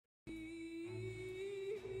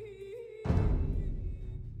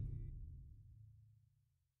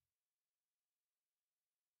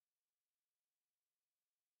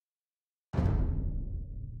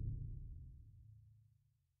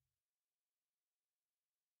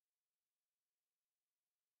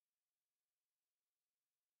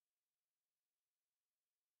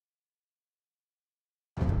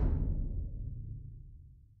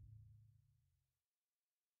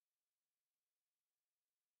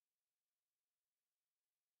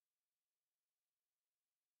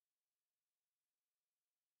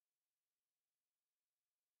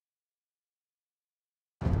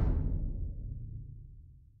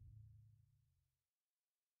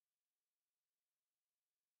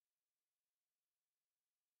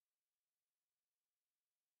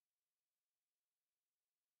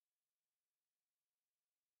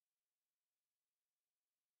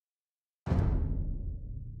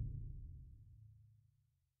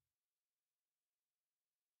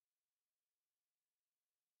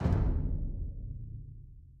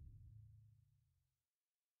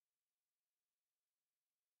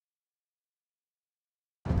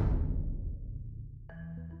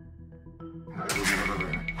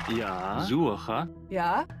Ja. Suche.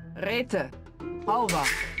 Ja. Rete. Hauwa.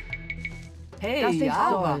 Hey, Das ich ja.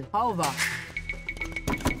 soll. Hauwa.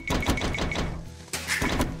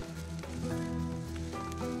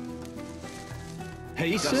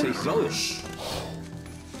 Heiße? Das ich soll.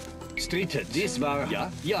 Streetet. Dies war...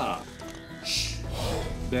 Ja. Ja.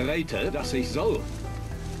 Bereite. Das ich soll.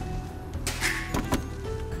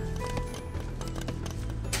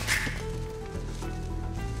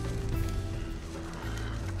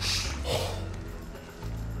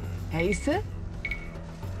 Heiße.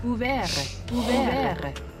 Ouvert.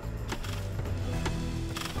 Ouvert.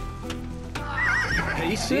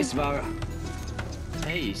 Heiße? Dies war...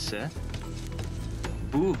 Heiße.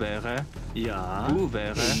 Bouvere. Ja.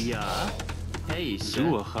 Bouvere. Ja. Heiße.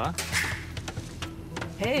 Suche.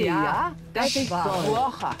 Hey, ja. Das ich soll.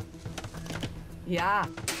 Woche. Ja.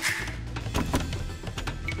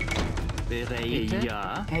 Bereite.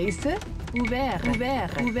 Ja. Heiße. Ouvert.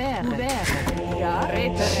 Ouvert. Ouvert. Ouvert. Ja.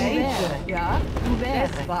 Rete. Rete. Ja.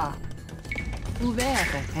 Ouvert. Das war.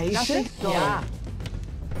 Ouvert. Heiße. Das ich soll. Ja.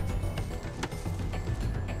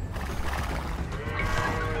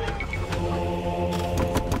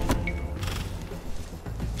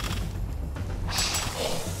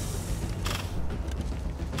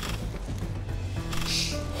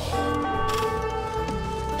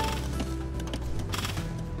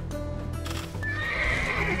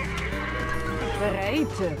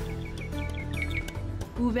 Bereite.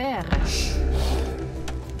 Ouvert.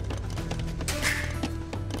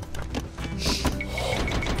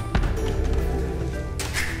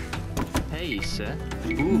 Heiße.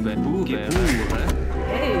 Bouvere.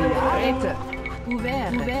 Hey, Rete.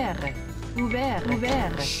 Ouvert. Ouvert. Ouvert.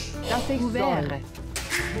 Ouvert. Das ich soll.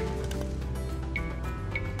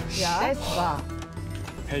 Ja. Das war.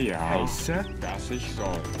 Ja, heiße, dass ich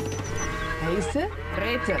soll. Heiße.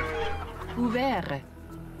 Rete. Ouvert.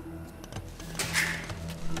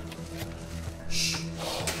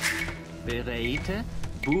 Bereite.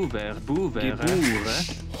 Bouvere. Gebure.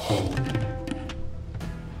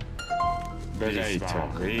 Bereite,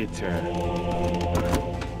 rete.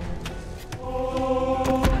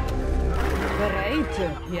 Bereite.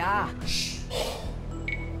 Ja.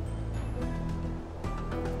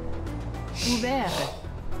 Ouvert.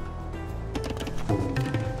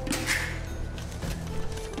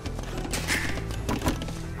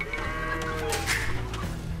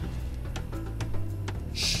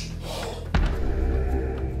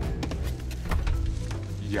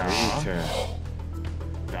 Ja,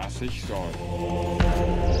 dass ich soll.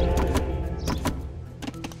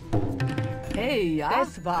 Hey, ja.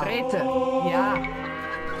 Das war. Rete. Ja.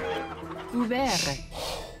 Ouvert.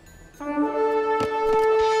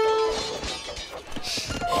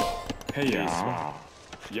 Ja,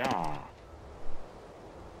 ja.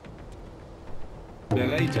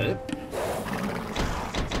 Bereite.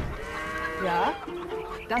 Ja.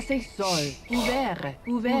 Das ich soll. Ouvert.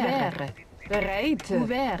 Ouvert. Bereite.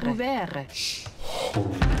 Ouvert. Ouvert.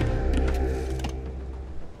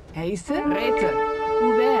 Heiße. Rete.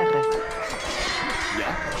 Ouvert.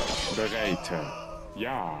 Ja. Bereite.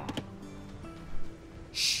 Ja.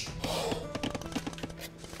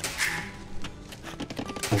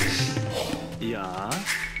 Ja.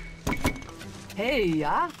 Hey,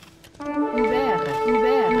 ja. Ouvert.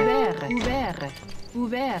 Ouvert. Ouvert. Ouvert.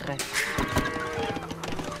 Ouvert.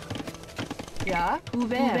 Ja.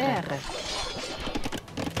 Ouvert.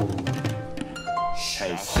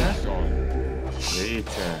 Heiße soll.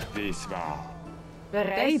 Rete, dies war.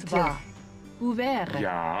 Bereite. Ouvert.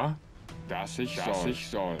 Ja, dass ich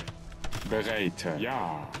soll. Bereite.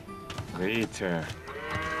 Ja. Rete.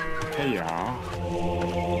 Ja.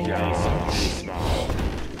 Ja, dies war.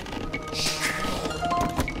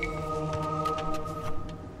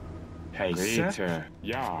 Heiße. Rete.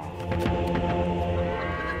 Ja.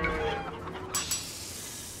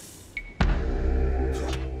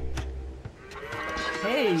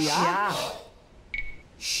 Hey, ja.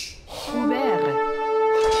 Ouvert.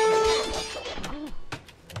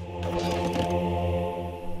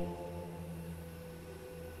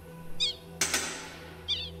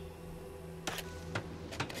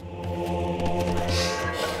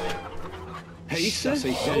 Heiße? Das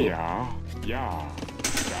ich soll. Ja, ja.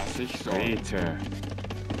 Dass ich soll. Rete.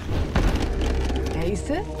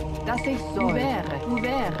 Heiße. Das ich soll. Ouvert.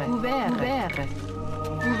 Ouvert. Ouvert. Ouvert.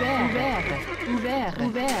 Ouvert. Ouvert.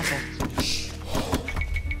 Ouvert.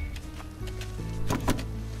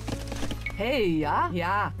 Hey, ja?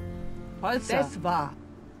 Ja. Holzer. Das war.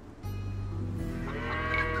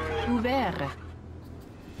 Ouvert.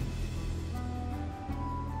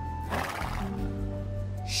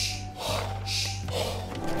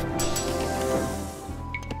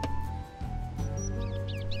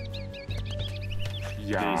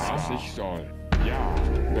 Ja, was ich soll. Ja,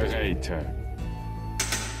 bereite.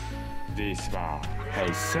 Dies war.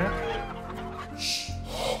 Heiße.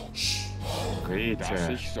 Rete. Das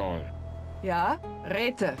ich soll. Ja,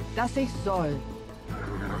 rete, dass ich soll.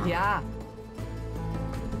 Ja.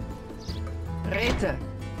 Rete.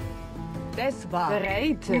 Des war.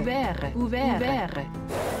 Bereite. Uvere. Uvere.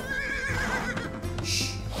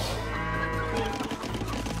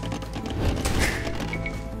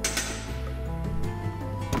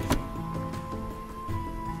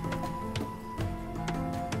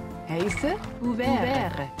 Heiße.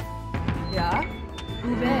 Uvere. Ja.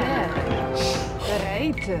 Uvere.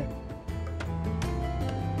 Bereite.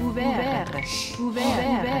 Uvere.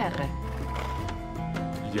 Uvere.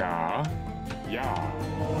 Ja. Ja.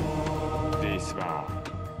 Dies war.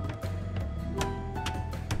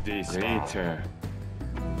 Dies Rete.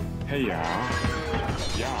 Hey, ja.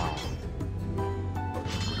 Ja.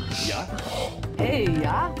 Ja. Hey,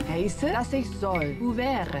 ja. Heiße, dass ich soll.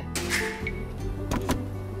 Uvere.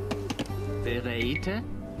 Bereite.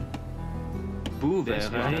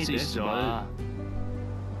 Buvere, das ich soll.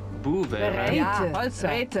 Buvere. Bereite. Ja,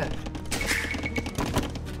 Holzrete.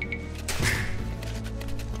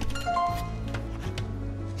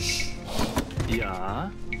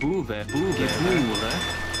 Ja. Buvere. Bure. Bure.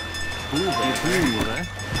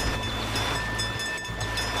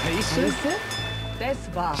 Heiße. Heiße,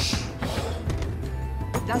 des war.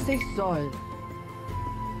 Dass ich soll.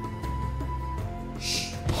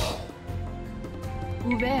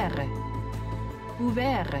 Uvere.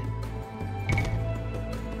 Uvere.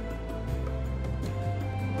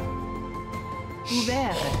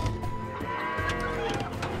 Uvere.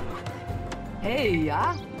 Hey,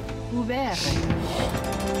 ja. Uvere.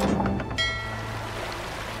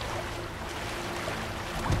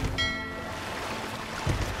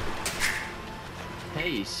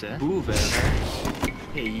 Heiße. Buvere.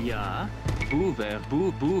 Hey, ja. Buvere.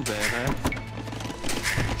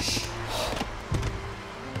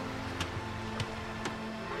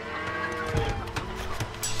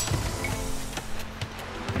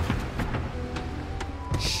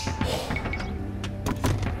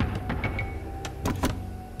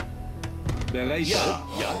 Bereite. Ja.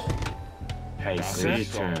 Ja. Heiße.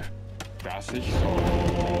 Rete. Das ich soll.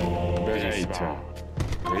 Bereite.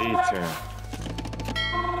 Rete.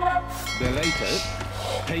 Bereite.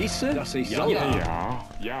 Heiße. Das ich soll. Ja. Ja.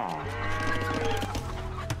 Ja.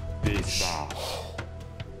 Dies war.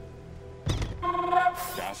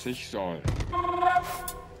 Das ich soll.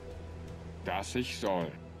 Das ich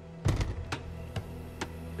soll.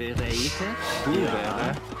 Bereite.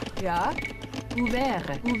 Buvere. Ja.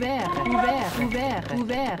 Uvere. Uvere.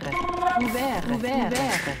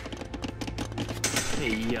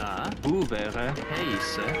 Hey, ja. Buvere.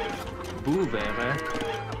 Heiße. Buvere.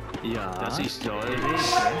 Ja. Das ist soll.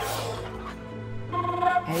 Bereite.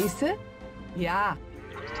 Heiße? Ja.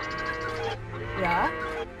 Ja.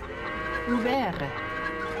 Uvere.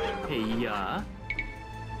 Hey, ja.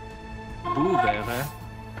 Buvere.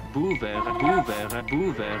 Buvere.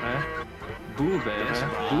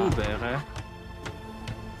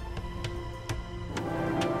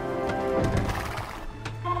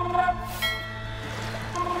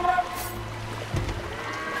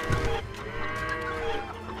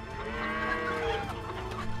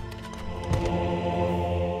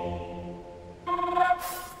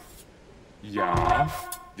 Ja.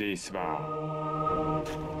 Dies war.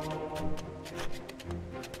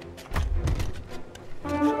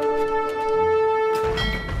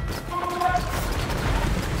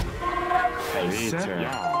 Heiße.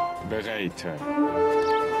 Ja. Bereite.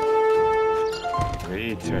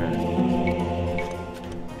 Rete.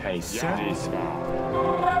 Heiße. Ja. Dies war.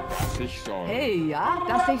 Was ich soll. Hey, ja,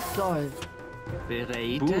 dass ich soll.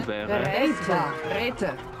 Bereite. Buvere. Bereite.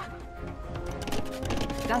 Rete.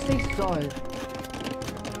 Dass ich soll.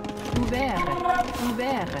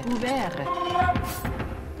 Uvere.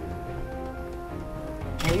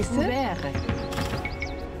 Heiße? Uvere.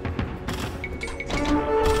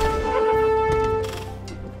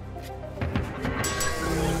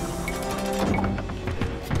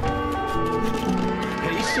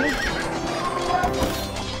 Heiße.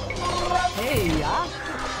 Hey, ja.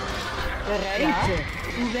 Bereite.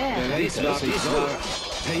 Uvere. Bereite. Das ich soll.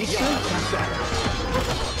 Heiße.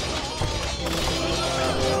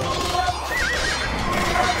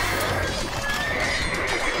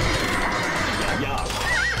 Ja.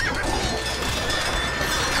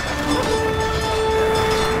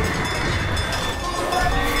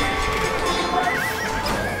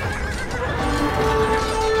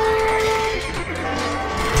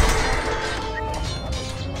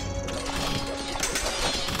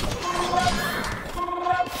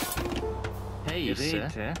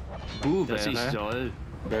 Rete. Buvere. Das ich soll.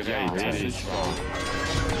 Bereit, das ist wahr.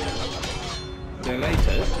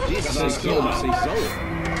 Bereite. Das ist so, was ich soll.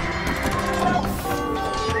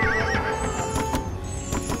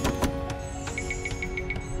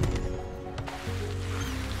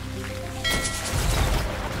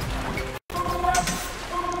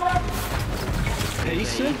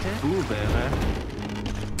 Heiße? Buvere.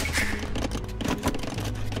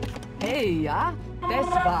 Hey, ja, das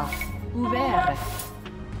war. Uvere.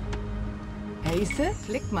 Heiße,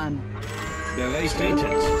 Flickmann. Bereitet.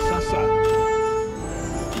 Sasa.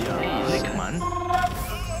 Ja, Blickmann.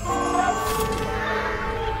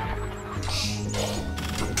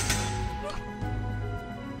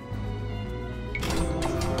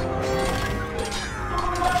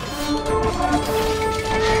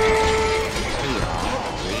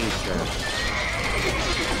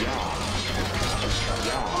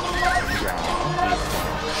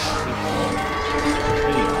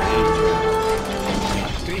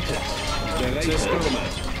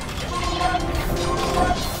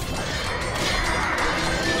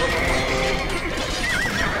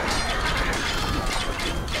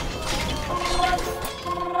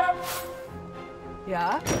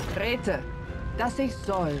 Ja, Rete, dass ich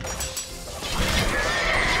soll.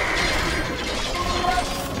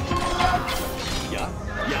 Ja,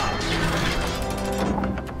 ja.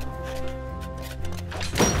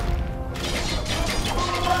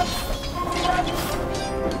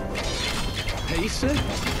 Heiße?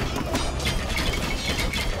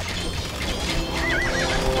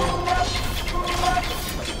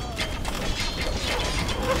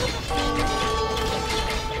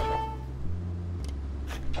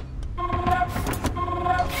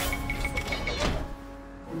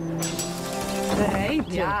 Bereit,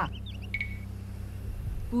 ja.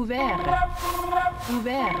 Uvere.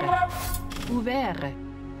 Uvere. Uvere.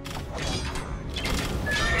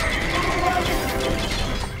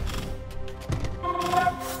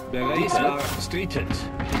 Bereit, streetet.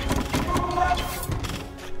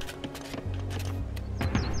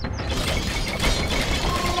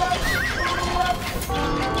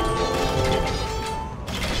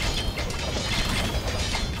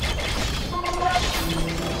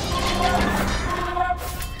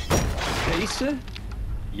 Heiße?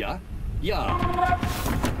 Ja, ja.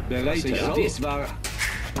 Bereit, ja. Dies war...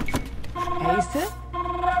 Heiße,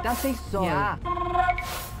 dass ich soll. Ja.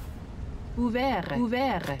 Uvere.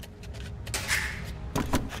 Uvere.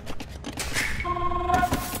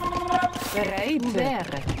 Bereit.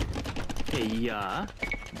 Uvere. Ja,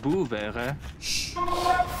 Buvere.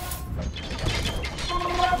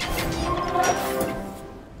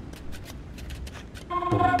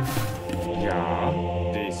 Ja,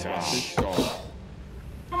 das ist so.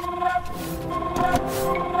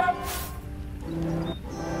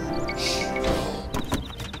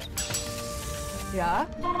 Ja.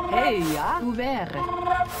 Hey, ja. Uvere.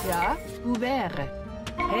 Ja. Uvere.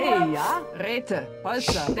 Hey, ja. Rete.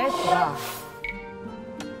 Polster. Das war.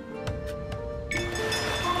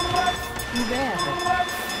 Uvere.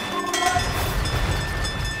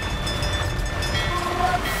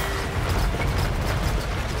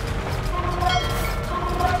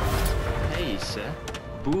 Heiße.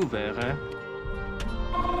 Buvere.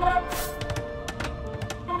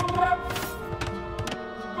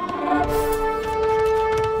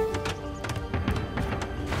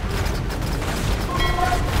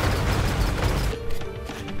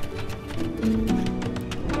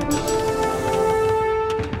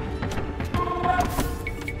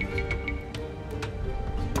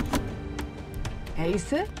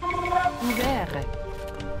 Heiße. Uvere.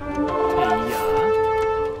 Ja,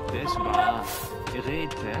 das war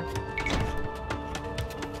Rete.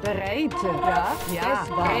 Bereit. Ja. Ja. Das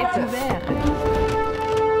war. Rete. Uvere.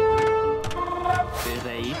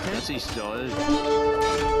 Bereit, dass ich soll.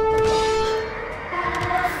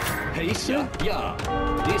 Heiße? Ja.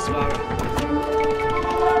 Dies war...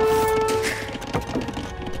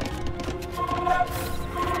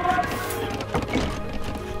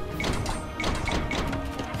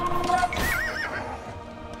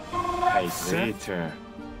 Rete.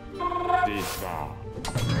 Dies war.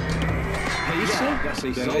 Heiße? Das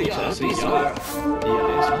ich soll. Ja, dies war...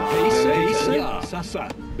 Heiße? Ja. Sasa.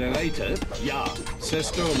 Bereite? Ja.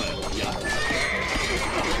 Sestome? Ja.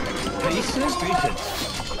 Heiße? Streetet.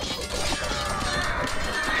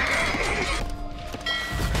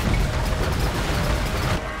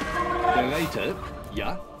 Bereite?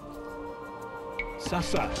 Ja.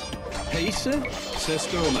 Sasa. Heiße?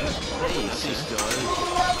 Sestome? Das ich soll.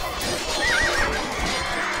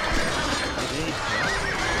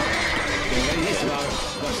 Dies war,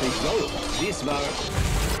 was ich soll. Dies war...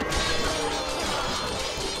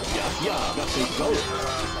 Ja, das ist so.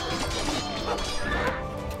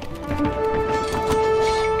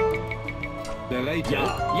 Bereit?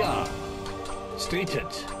 Ja, ja.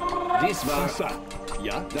 Streetet. Dies war...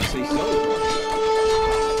 Ja, das ist so.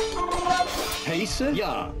 Heiße?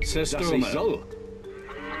 Ja, das ist so.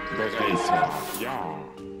 Bereit. Ja.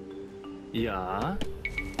 Ja.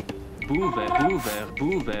 Buwe, Buwe,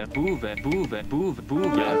 Buwe, Buwe, Buwe, Buwe,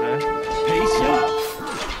 Buwe. Heiße? Ja.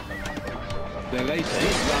 Bereit?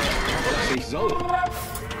 Dies war... Das ist so.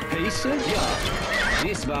 Heiße? Ja.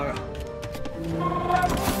 Dies war...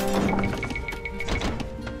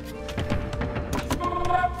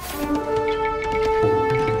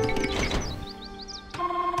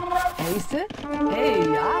 Heiße? Hey,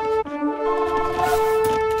 ja.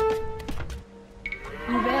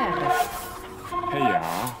 Wäre. Hey, ja.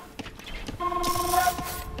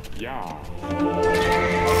 Ja.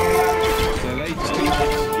 Bereit?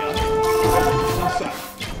 Ja. Sasa.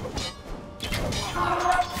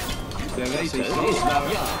 Bereit? Dies war...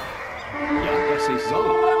 Ja. Ja, das ist so.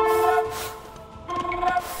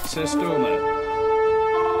 Systeme.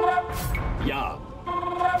 Ja.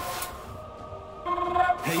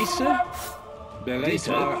 Heiße? Bereit?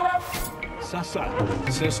 Sasa.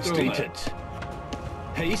 Systeme.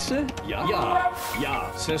 Heiße? Ja. Ja.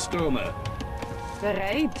 Ja. Systeme.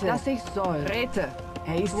 Bereit, dass ich soll. Rete.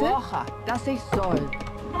 Heiße? Woche, dass ich soll.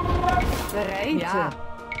 Bereit. Ja.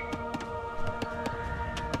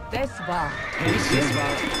 Das war. Heiße? Das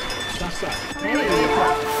war... Sasa. Hey,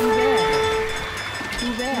 du wäre. Du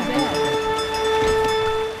wäre.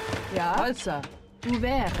 Ja. Holzer. Du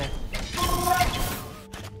wäre.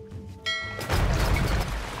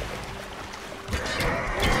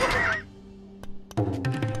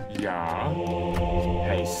 Ja.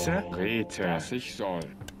 Heiße. Rete. Was ich soll.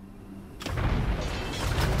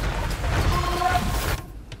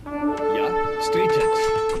 Ja. Streetet.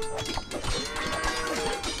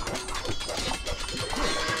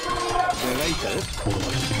 Bereit?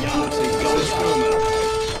 Ja, das ist so. Systeme.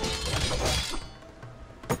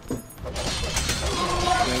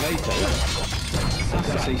 Bereit?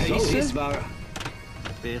 Das ist so. Das war...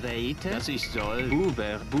 Bereit, das ist soll.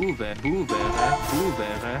 Buwe, Buwe, Buwe, Buwe,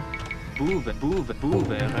 Buwe, Buwe,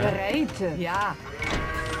 Buwe. Bereit, ja.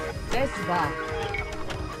 Das war.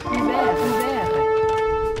 Du wäre.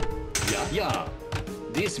 Ja, ja.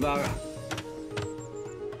 Dies war...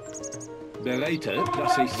 Bereit,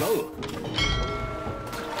 dass ich soll.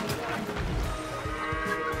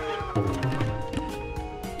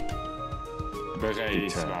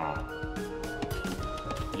 Bereit. War.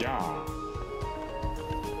 Ja.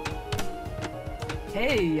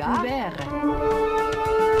 Hey, ja. Du wäre.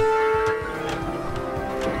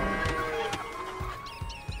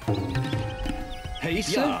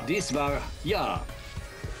 Heiße? Ja. Dies war... Ja.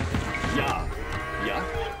 Ja. Ja.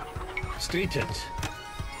 Streetet.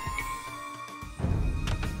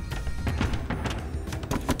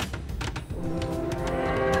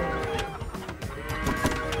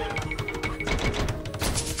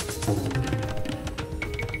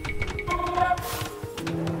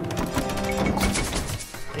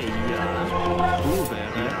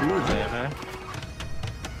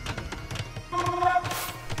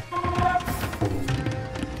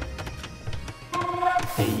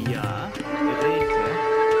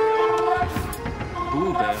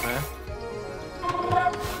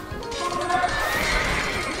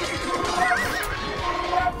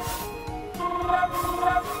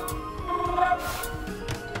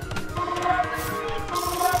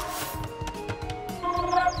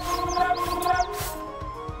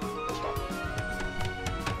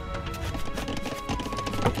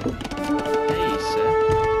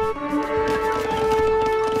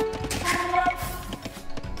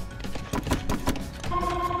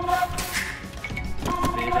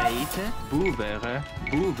 Buwere,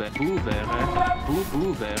 Buwe, Buwere,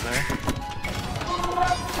 Buwere.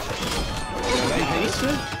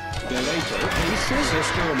 Heiße? Heiße?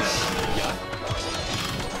 Systeme. Ja.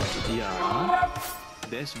 Ja.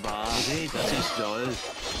 Das war, das ist soll.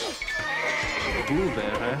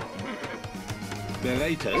 Buwere.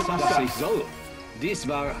 Bereit, dass ich soll. Dies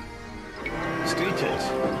war... Streetet.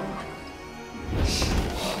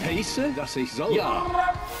 Heiße? Dass ich soll. Ja.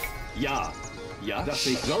 Ja. Ja, dass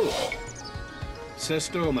ich soll.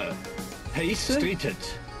 Systeme. Heiße?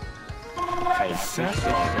 Streetet. Heiße.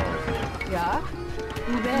 Ja.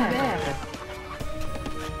 Du wäre.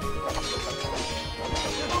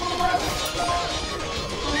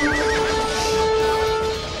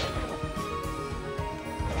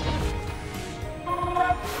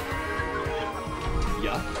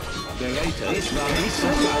 Ja. Bereit. Dies war heiße.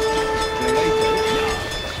 Bereit. Ja.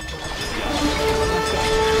 Ja.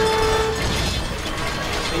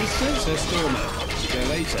 Heiße Systeme.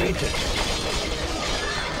 Bereit.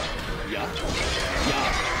 Ja. Ja.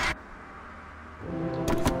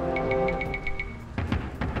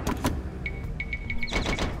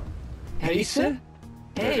 Heiße?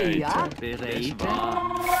 Hey, ja? Bereit.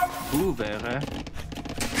 Buvere.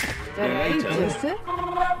 Bereite.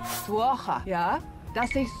 Suocha. Ja,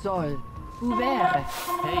 dass ich soll. Uvere.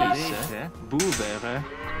 Heise. Buvere.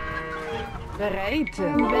 Bereite.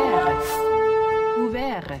 Uvere.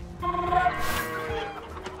 Uvere.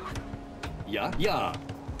 Ja. Ja.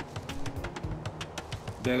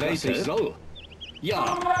 Bereit. Ich soll.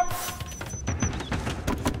 Ja.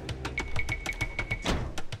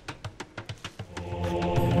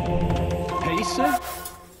 Heiße?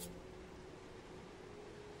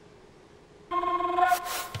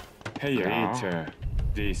 Hey, Rete,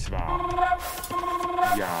 dies war.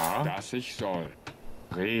 Ja, dass ich soll.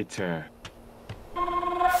 Rete.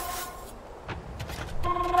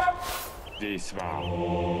 Dies war.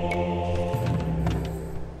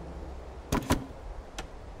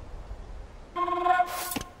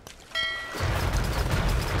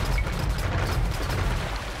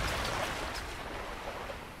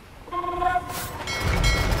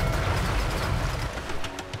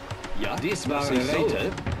 Ja, dies war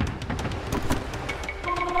Rete.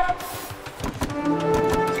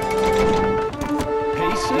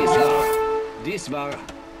 Dies war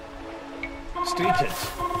Streetet.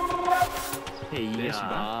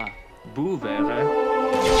 Ja. Buvere.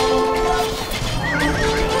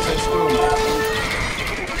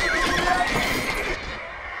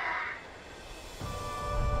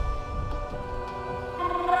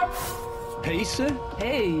 Heiße?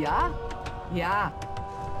 Hey, ja? Ja.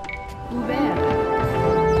 Uvere.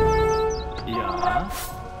 Ja.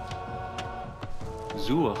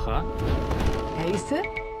 Suche. Heiße?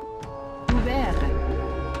 Uvere.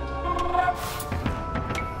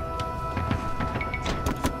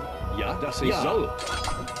 Ja, dass ich soll.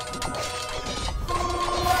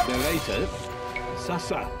 Bereite.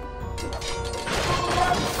 Sassa.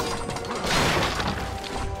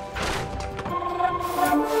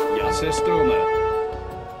 Ja, Systeme.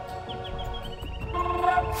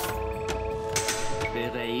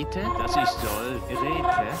 Bereite, dass ich soll.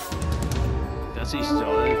 Rete. Dass ich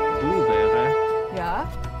soll. Buvere. Ja?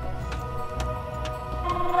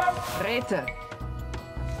 Rete.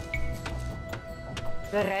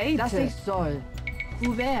 Bereite. Dass ich soll.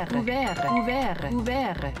 Uvere. Uvere. Uvere.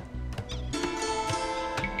 Uvere.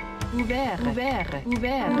 Uvere. Uvere.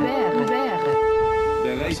 Uvere. Uvere.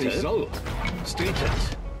 Bereite. Ich soll.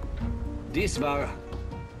 Streetet. Dies war.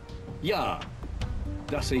 Ja.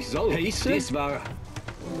 Dass ich soll. Heiße. Dies war.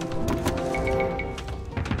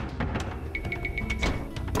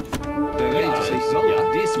 Bereite. Dass ich soll.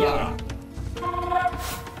 Ja, dies war.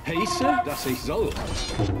 Heiße. Dass ich soll.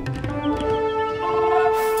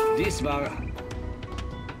 Dies war.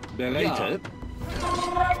 Bereite.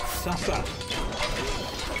 Sassa.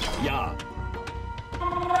 Ja.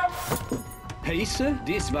 Heiße.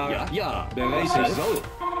 Dies war. Ja. Bereite. Soll.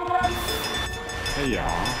 Ja,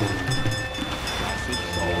 dass ich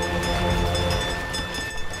soll.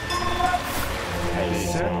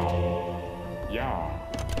 Heiße? Ja.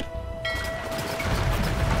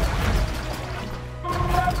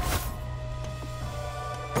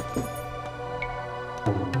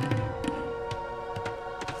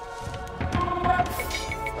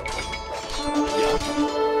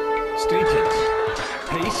 Streetet.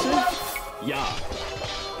 Heiße? Ja.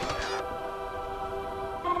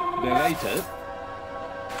 Bereite.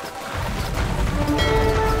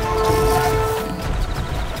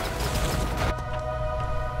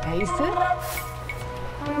 Heiße?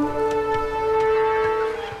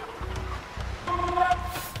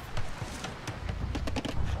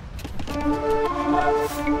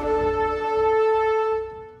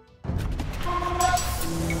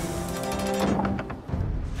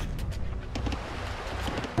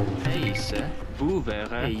 Heise.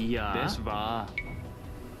 Buvere. Ja. Das war.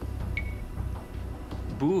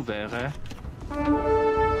 Buvere.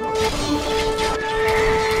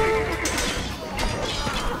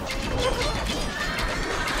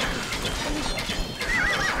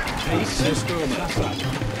 Heiße. Sassa.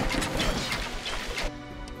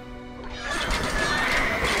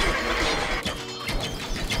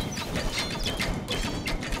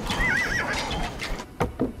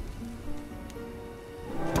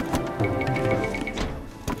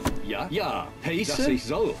 Ja. Ja. Heiße. Dass ich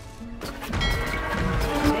soll.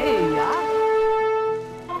 Hey, ja?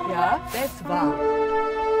 Ja, das war.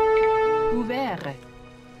 Uvere.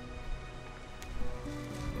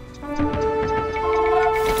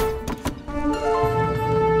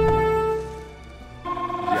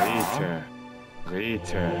 Ja,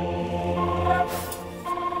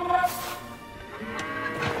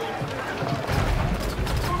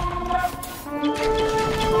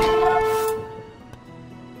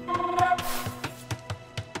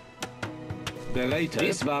 Bereite.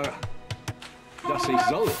 Dies war, dass ich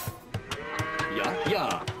soll. Ja,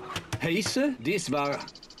 ja. Heiße, dies war.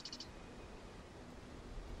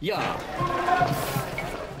 Ja.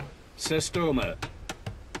 Systeme.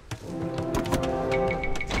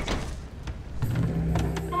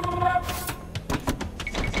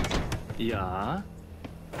 Ja.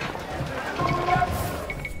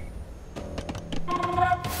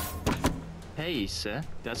 Heiße,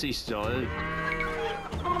 dass ich soll.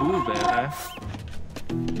 Buvere.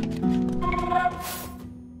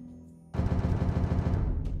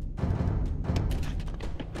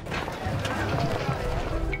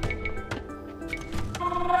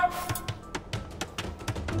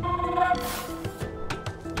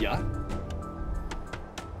 Ja.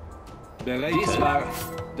 Bereit. Dies war,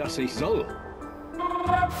 dass ich soll.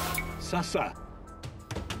 Sasa.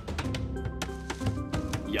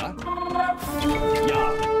 Ja.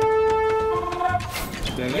 Ja.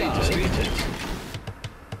 Bereit. Ja. Streetet.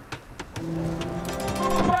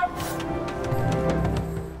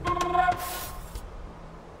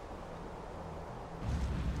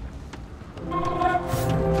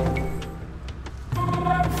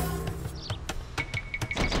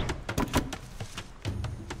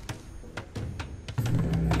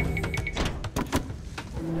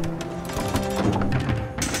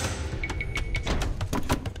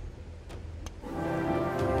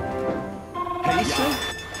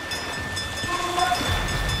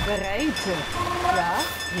 Bereite. Ja,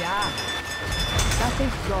 ja. Was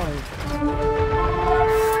ich soll.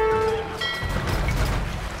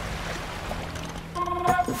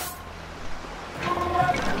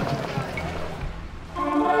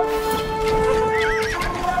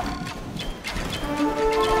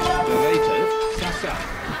 Bereite. Sasa.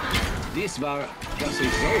 Dies war, dass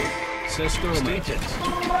ich soll. Systeme. Streetet.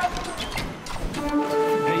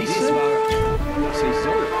 Dies war, dass ich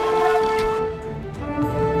soll.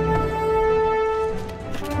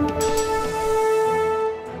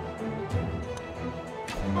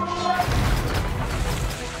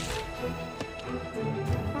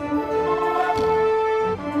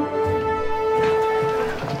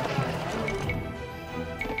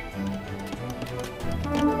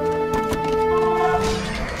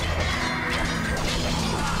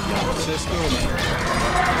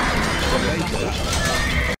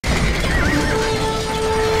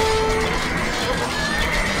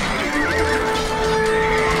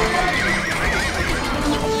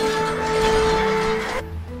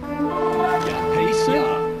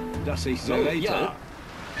 Dass ich soll. Ja.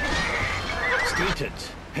 Streetet.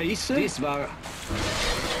 Heiße. Dies war.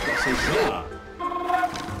 Dass ich ja.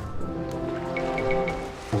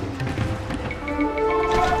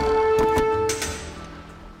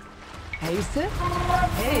 Heiße?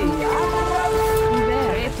 Hey, ja.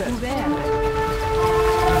 Uvere. Uvere.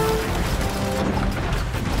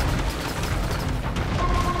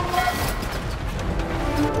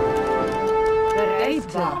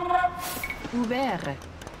 Bereite. Uvere.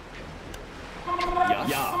 Ja.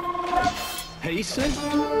 Ja. Heiße.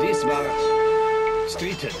 Dies war.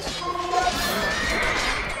 Streetet.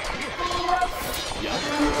 Ja.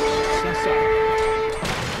 Sasa.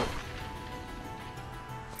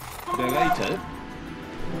 Bereite.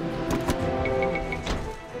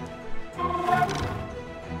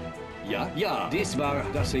 Ja. Ja. Dies war,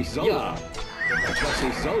 dass ich soll. Ja. Dass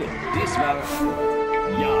ich soll. Dies war.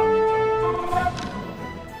 Ja.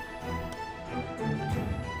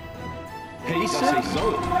 Heiße. Dass ich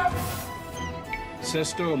soll.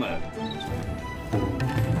 Systeme.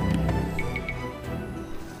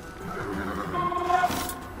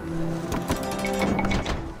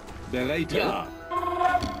 Bereite. Ja.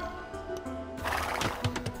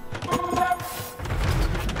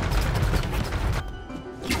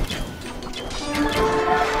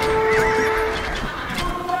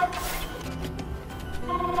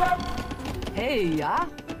 Hey, ja.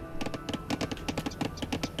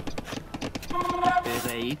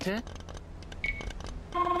 Bereite.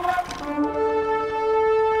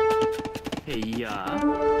 Ja.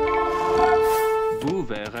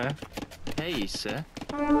 Buvere. Heiße.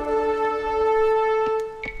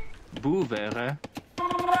 Buvere.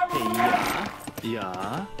 Ja.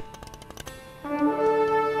 Ja.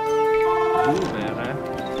 Buvere.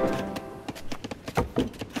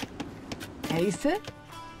 Heiße?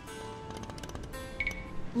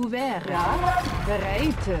 Uvere. Ja.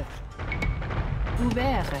 Bereite.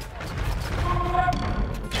 Uvere.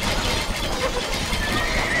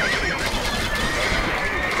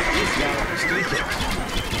 Ja, Streetet.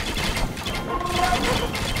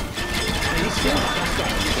 Heiße.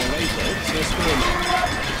 Bereite. Systeme.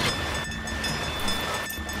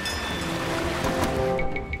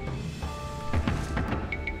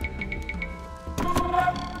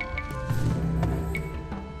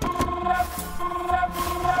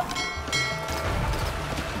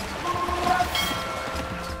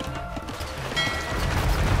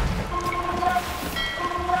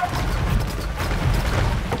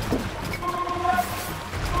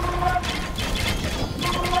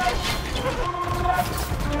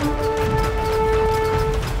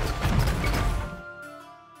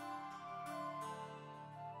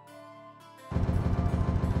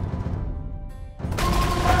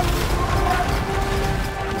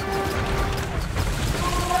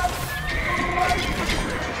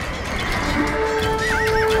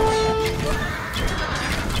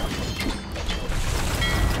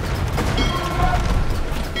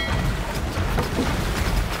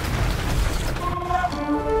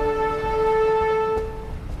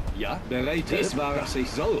 Bereitet, dies war, was ich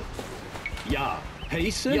soll. Ja.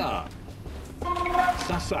 Heiße? Ja.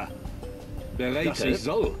 Sassa. Bereitet, was ich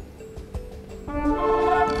soll.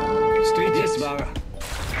 Street, dies war.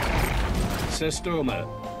 Sestome.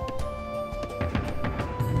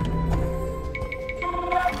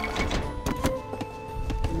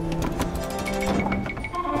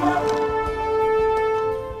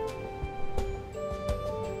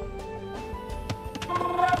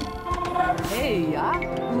 Hey, ja,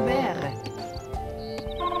 wäre.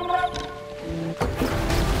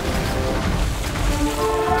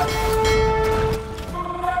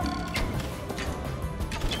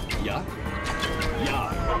 Ja?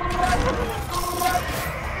 Ja.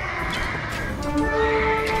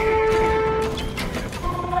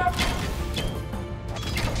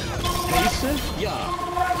 Heiße? Ja.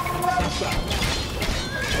 Sassa.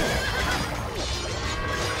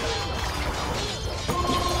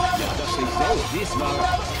 Ja, das ist so. Dies war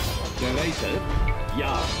Geräte.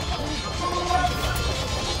 Ja.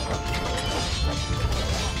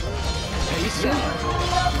 Heiße? Ja.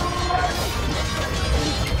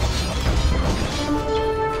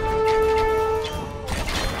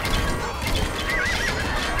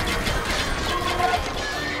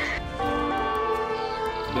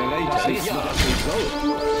 Bereitet, dies war so.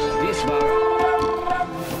 Dies war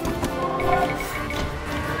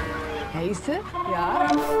Heiße? Ja.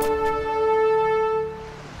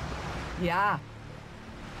 Ja.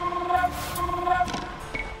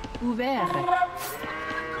 Wäre.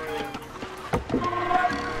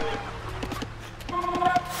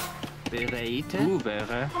 Bereite.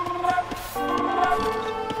 Wäre.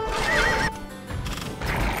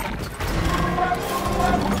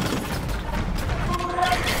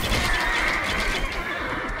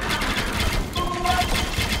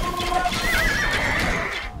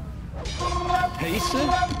 Heiße?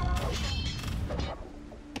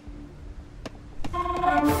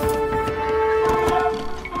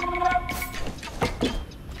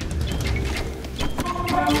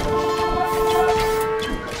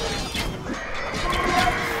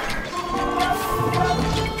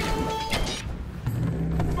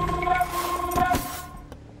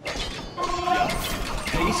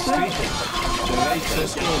 Heiße? Bereitet,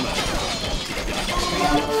 Stürme. Ja.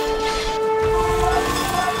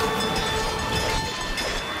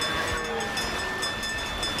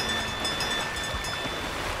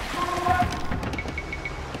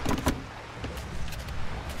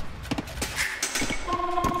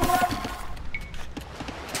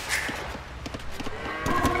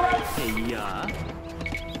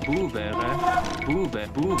 Wäre. Wäre.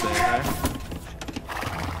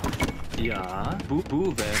 Ja.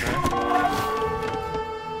 Wäre.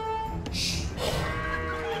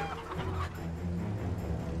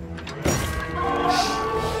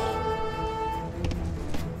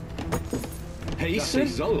 Heiße?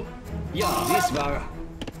 So. Ja, dies war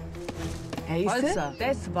Heiße?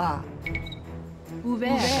 Das war.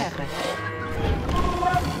 Wäre.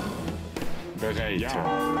 Bereite.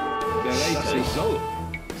 Bereitet, so.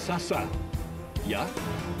 Sassa. Ja.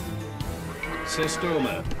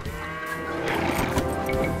 Sestome.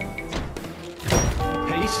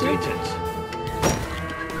 Heiße?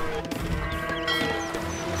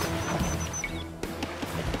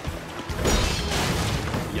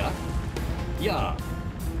 Ja. Ja.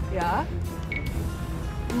 Ja.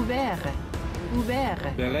 Wäre.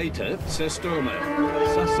 Wäre. Bereitet, Sestome.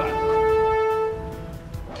 Sassa.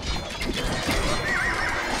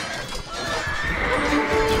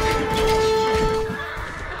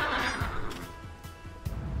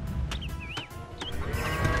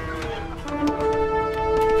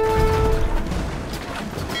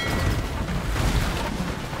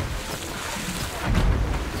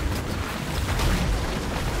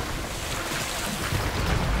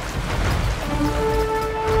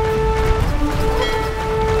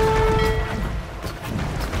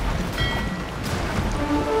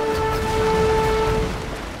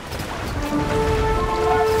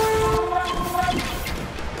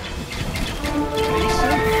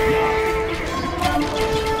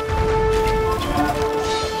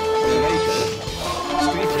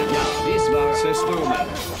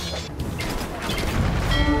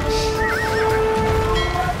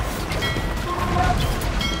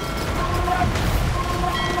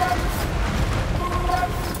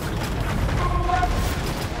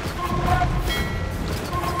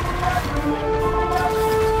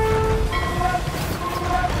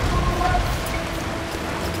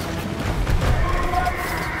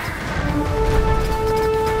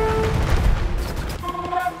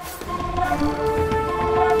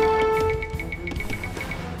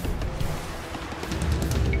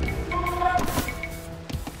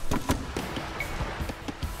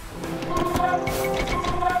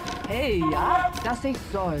 Hey, ja, dass ich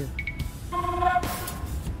soll.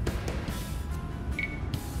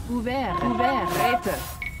 Ouvert, ouvert, Räte.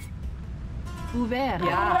 Ouvert,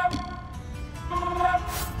 ja.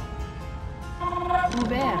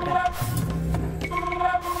 Ouvert.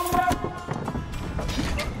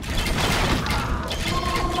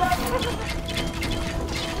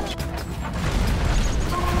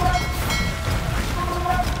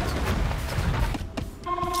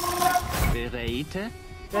 Bereite.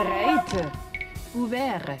 Bereite.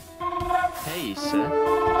 Ouvert. Heiße.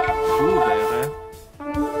 Ouvert.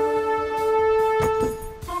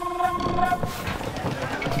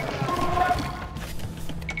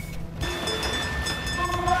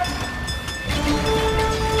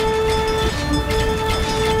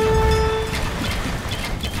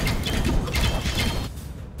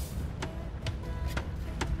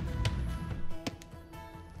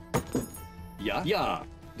 Ja, ja,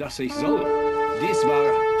 dass ich soll. Dies war...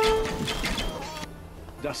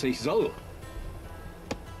 Dass ich soll.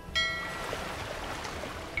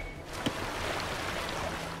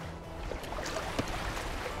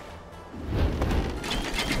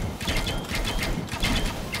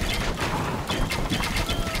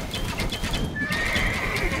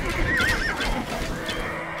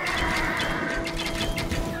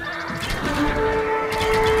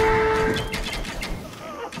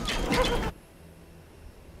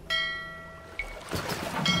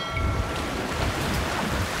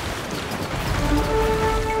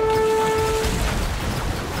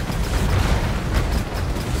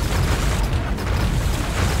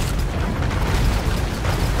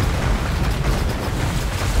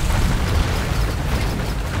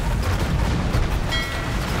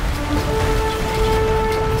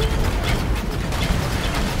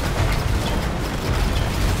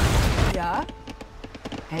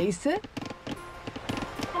 Heiße?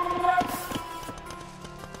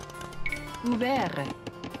 Ouvert.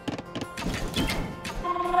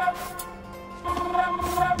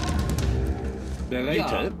 Bereite,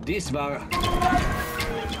 ja, dies war...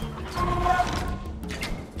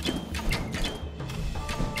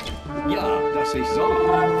 Ja, dass ich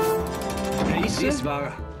soll. Heiße? Dies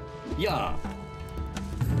war... Ja.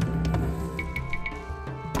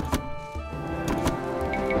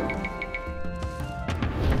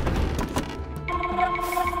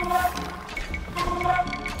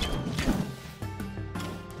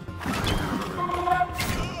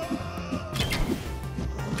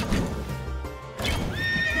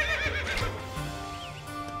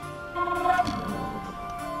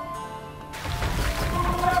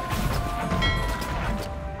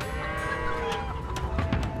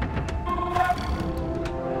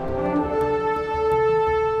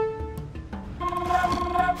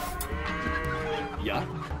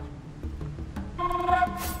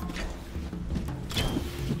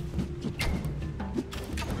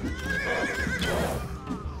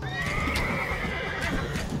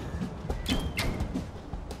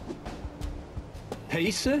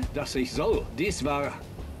 Heiße, dass ich soll. Dies war...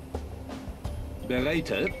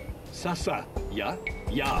 Bereite. Sasa. Ja?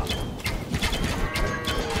 Ja.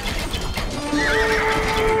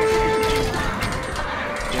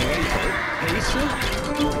 Bereite. Heiße.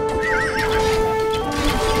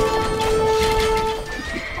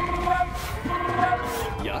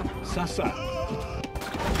 Ja? Sasa.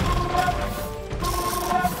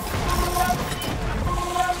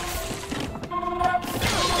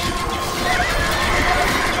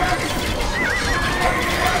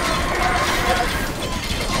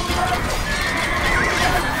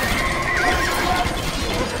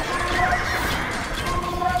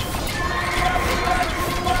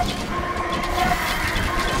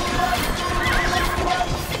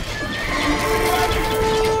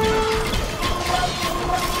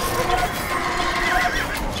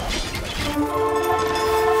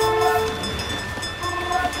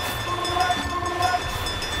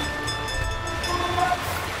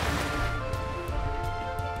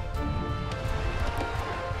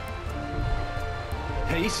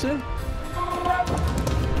 Heiße?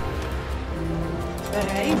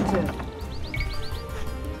 Bereite.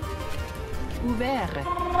 Ouvert.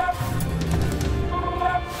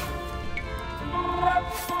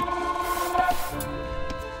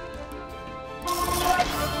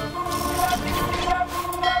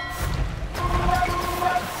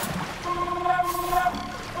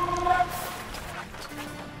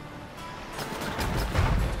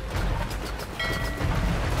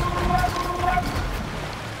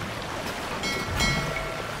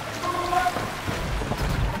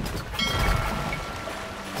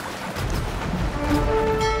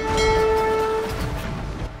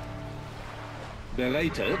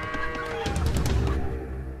 Bereite.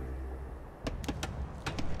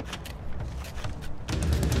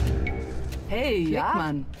 Hey, ja,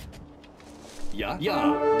 Mann. Ja,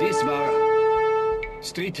 ja, dies war...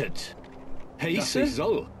 Streetet. Heiße? Das ich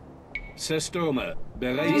soll. Sestome.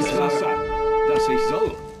 Bereit. Dies war... Das ich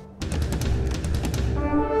soll.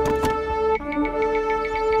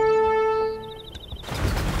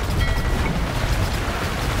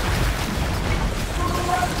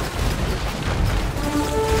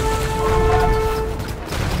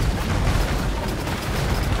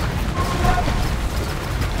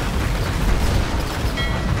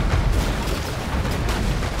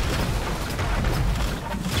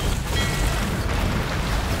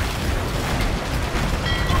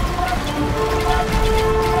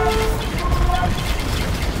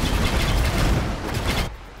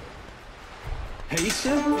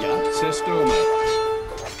 Ja, Sestome.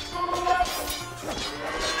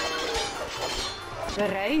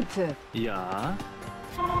 Bereite. Ja.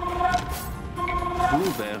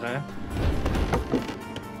 Buvere.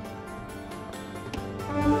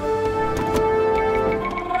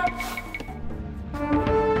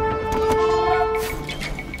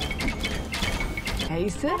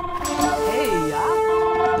 Heiße? Hey, ja.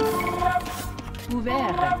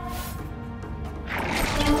 Uvere.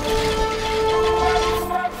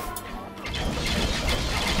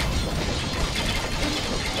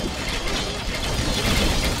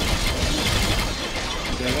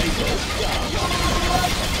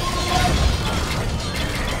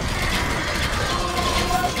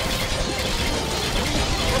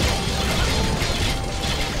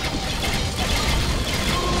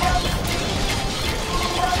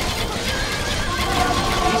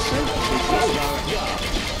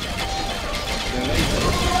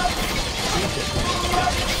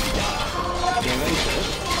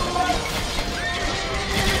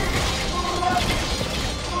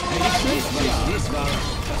 Dies war,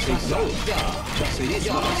 das ich soll. Ja, das ich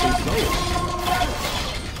soll.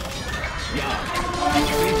 Ja,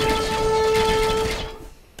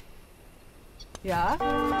 Ja.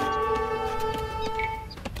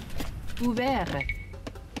 Uvere.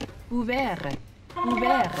 Uvere.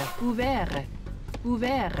 Uvere. Uvere.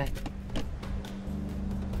 Uvere.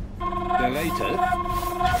 Bereite.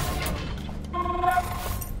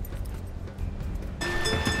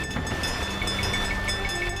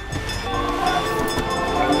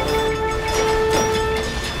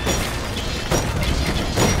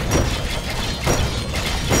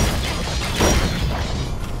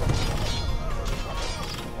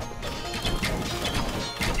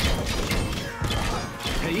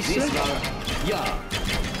 Dies war... Ja.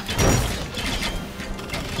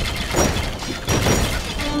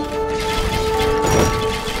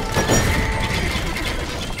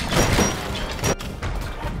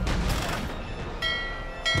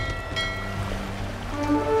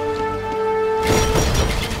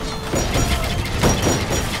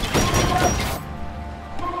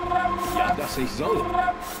 Ja, dass ich soll.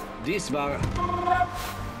 Dies war...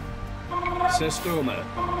 Sestome.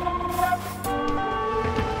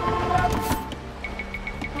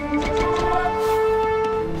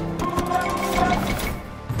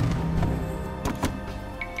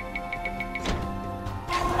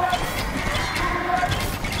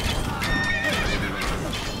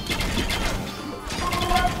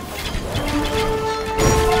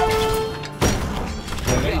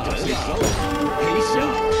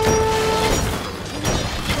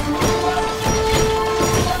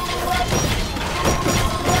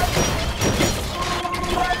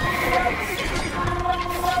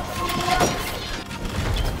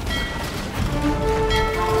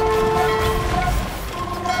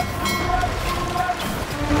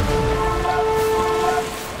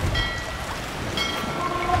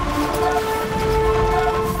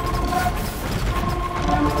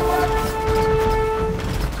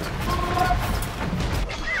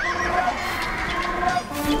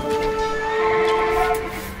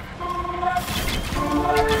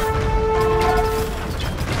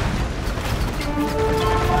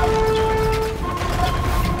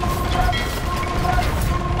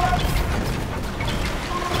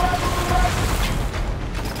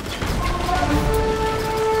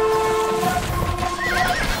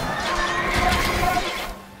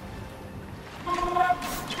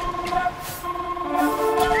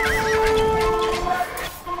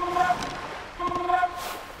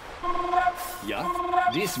 Ja,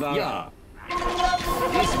 dies war... Ja.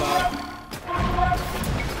 Dies war...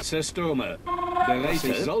 Sestome.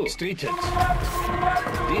 Bereite. Streetet.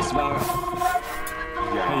 Dies war...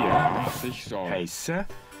 Ja, ja, was ich soll. Heiße.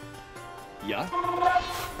 Ja,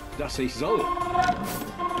 dass ich soll.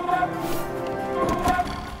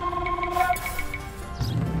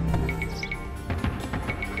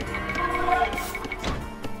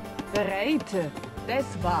 Bereite. Das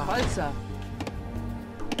war Holzer.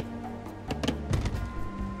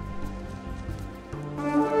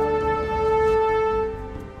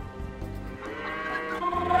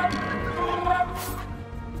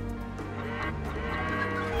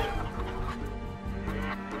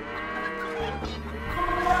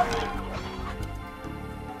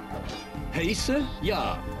 Heiße?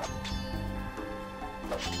 Ja.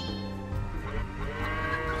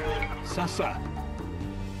 Sassa.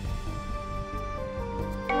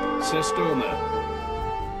 Systeme.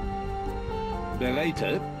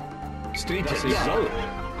 Bereite. Street, das ist so.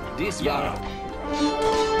 Dies war.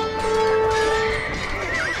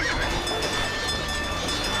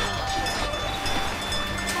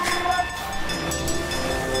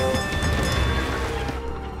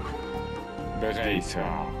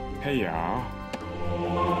 Bereiter. Ja.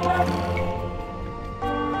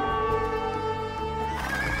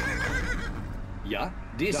 Ja,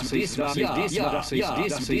 das ist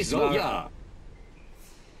so, ja.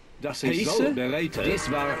 Das ist so, bereite.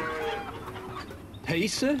 Das war...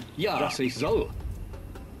 Heiße? Ja. Das ist so.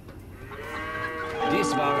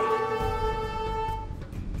 Das war...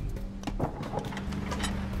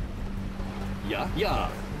 Ja, ja.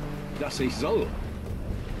 Das ist so.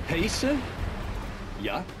 Heiße?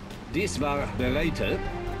 Ja. Das war bereite.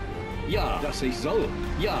 Ja. Das ist so.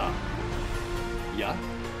 Ja. Ja.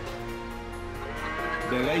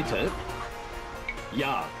 Bereite.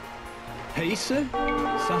 Ja. Heiße?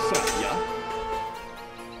 Sassa. Ja.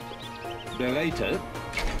 Bereite.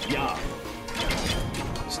 Ja.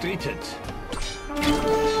 Streetet.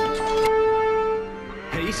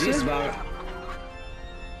 Heiße? Das war...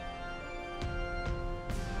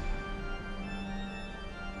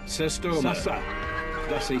 Systeme. Sassa.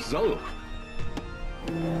 Das ist so.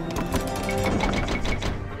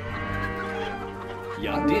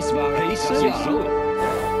 Ja, das war heiße. Das ist so.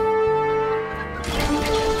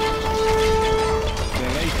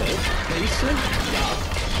 Bereite. Heiße? Ja.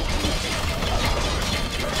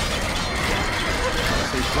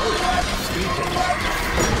 Das ist so. Streetet.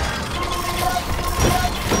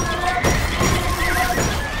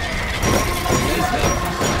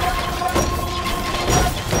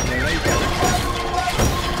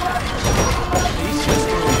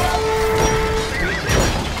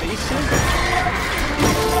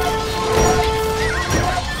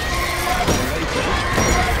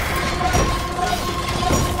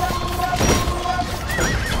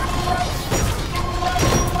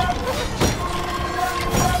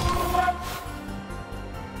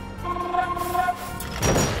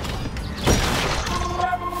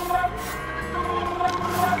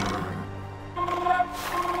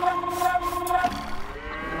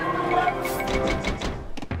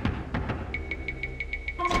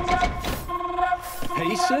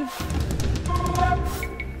 Heiße?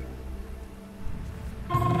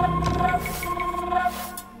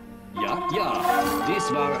 Ja, ja, das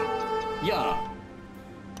war... Ja.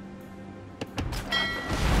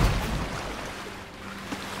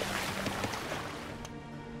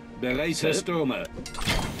 Bereite. Systeme.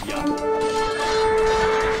 Ja.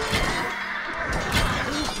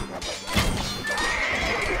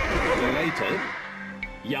 Bereite.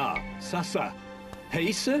 Ja, Sassa.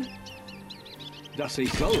 Heiße? Das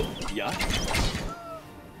ist so, ja?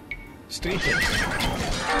 Streetet.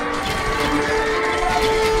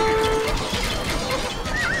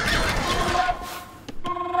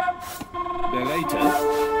 Bereite.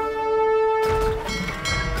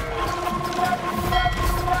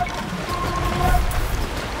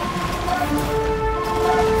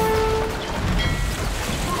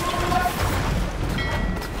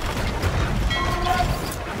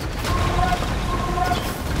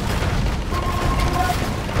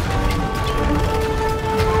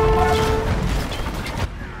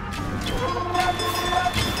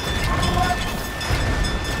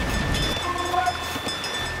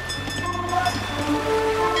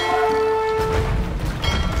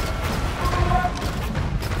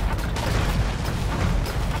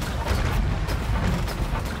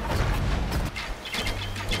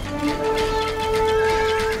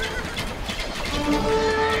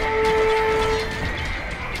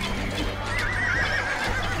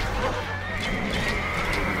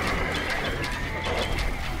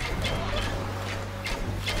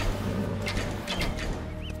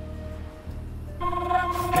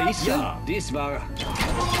 Ja, das war...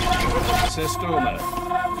 Systeme.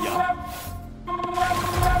 Ja.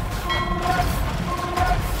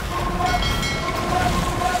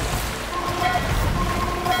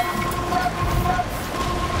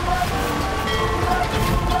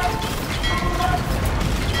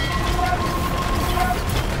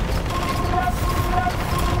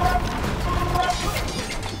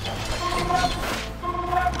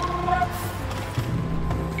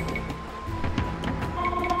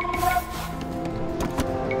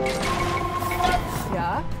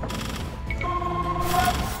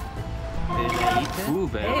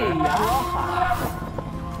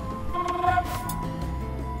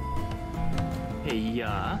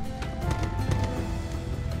 Ja.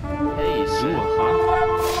 Heiße. Suche.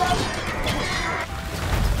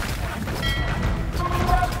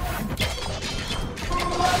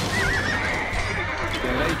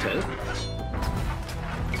 Bereite.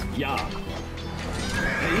 Ja.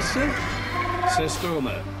 Heiße.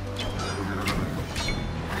 Systeme.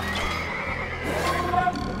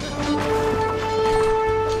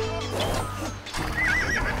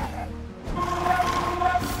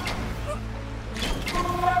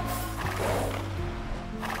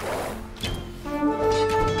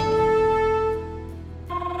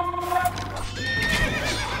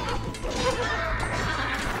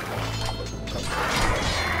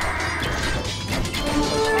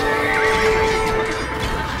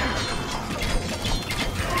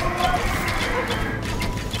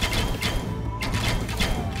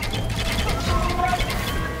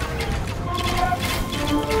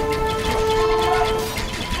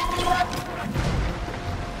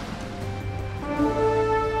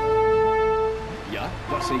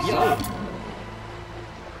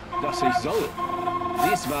 Dass ich soll.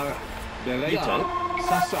 Dies war bereite. Ja.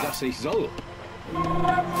 Sasa. Dass ich soll.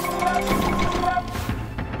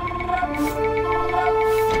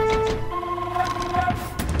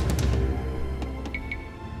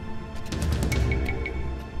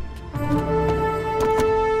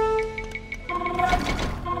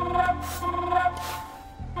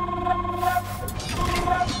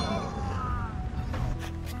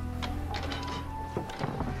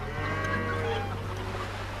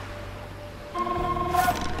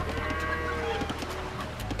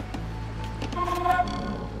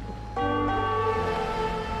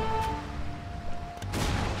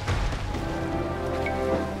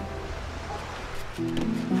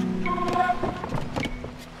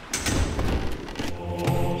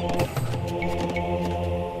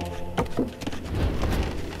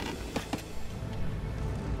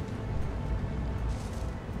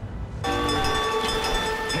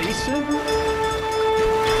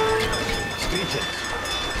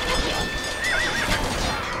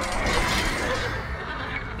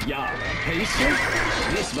 Ja, Pace.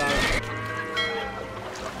 Dies war...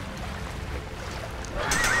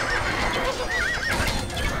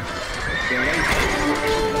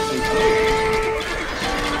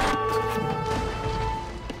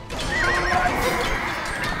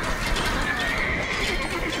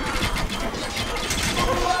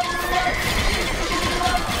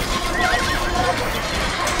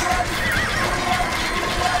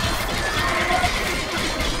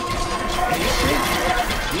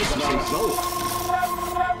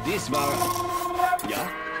 Dies war... Ja?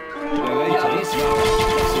 Ja, dies war...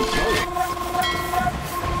 Das ist so.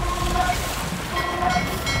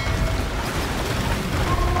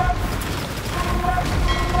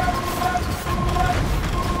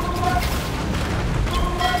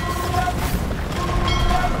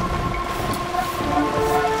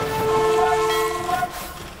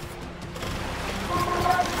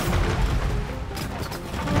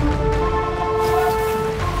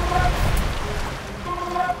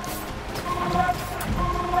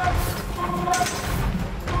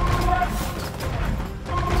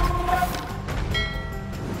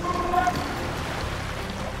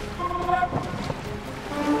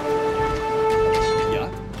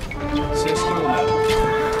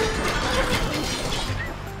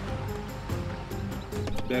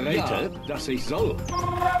 Bereite, dass ich soll.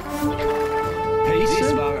 Pace.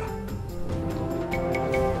 Dies war...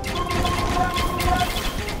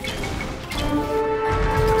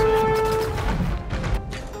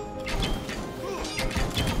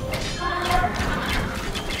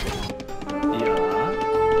 Ja.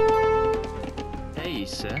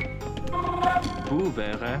 Pace.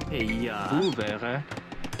 Buvere. Ja. Buvere.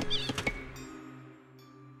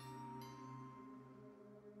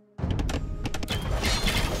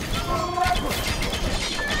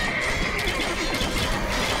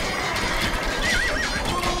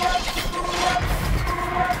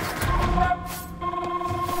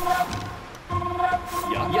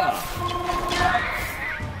 Ja.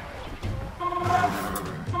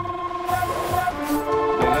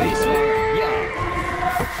 Bereite. Ja.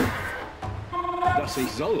 Dass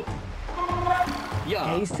ich soll. Ja.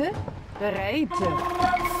 Heiße. Bereite.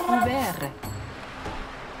 Ouvert.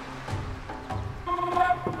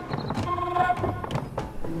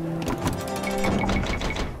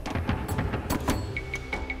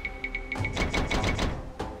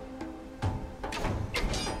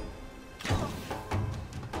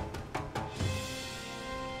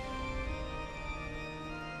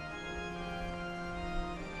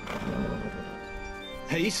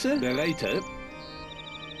 Heiße. Bereite.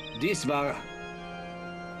 Dies war...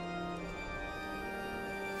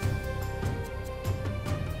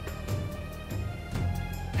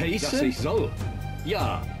 Heiße, dass ich soll.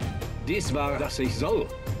 Ja. Dies war, dass ich soll.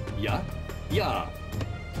 Ja? Ja.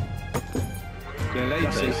 Bereit,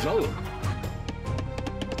 dass ich soll.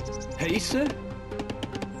 Heiße?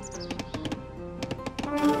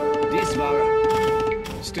 Dies war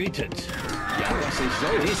streetet. Ja, dass ich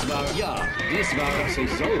soll. Dies war, ja. Dies war, dass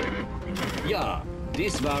ich soll. Ja.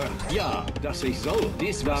 Dies war, ja. Dass ich soll.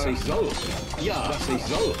 Dies war, dass ich soll. Ja, dass ich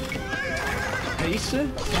soll. Heiße?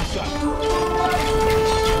 Wasser.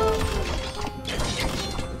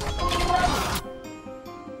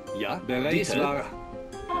 Ja, bereit. Dies war,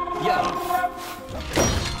 ja.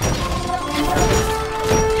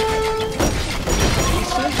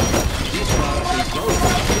 Heiße? Dies war, dass ich soll.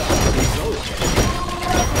 Ja, dass ich soll.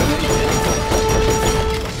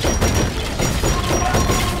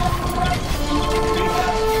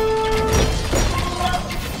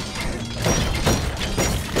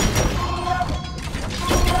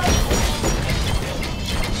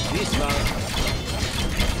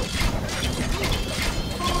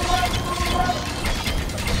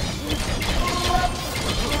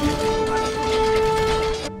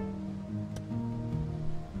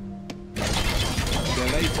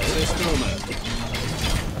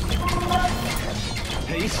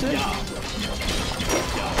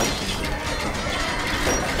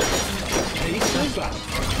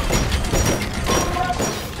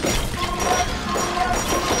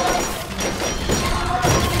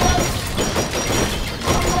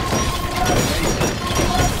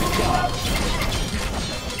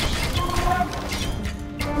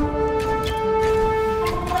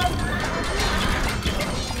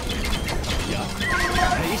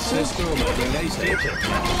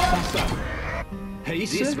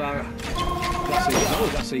 Dies war,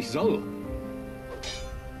 dass ich soll.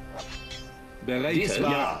 Bereit, dies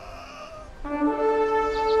war, ja.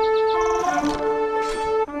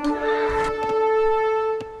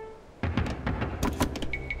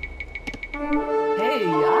 Hey,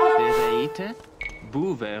 ja? Bereit,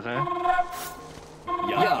 Buvere.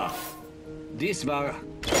 Ja. Ja. Dies war,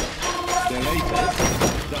 bereit,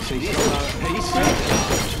 dass ich soll. Heiße,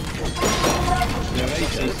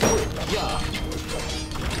 bereit, ja.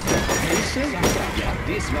 Heiße? Ja,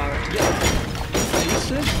 dies war, ja.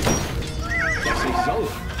 Heiße? Dass ich soll.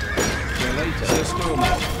 Bereit, Systeme.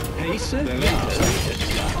 Heiße? Bereit,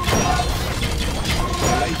 ja.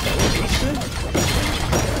 Bereit, heiße?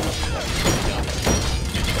 Ja.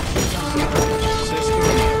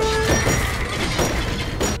 Systeme.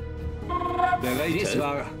 Bereit, dies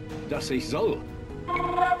war, dass ich soll.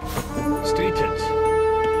 Streetet.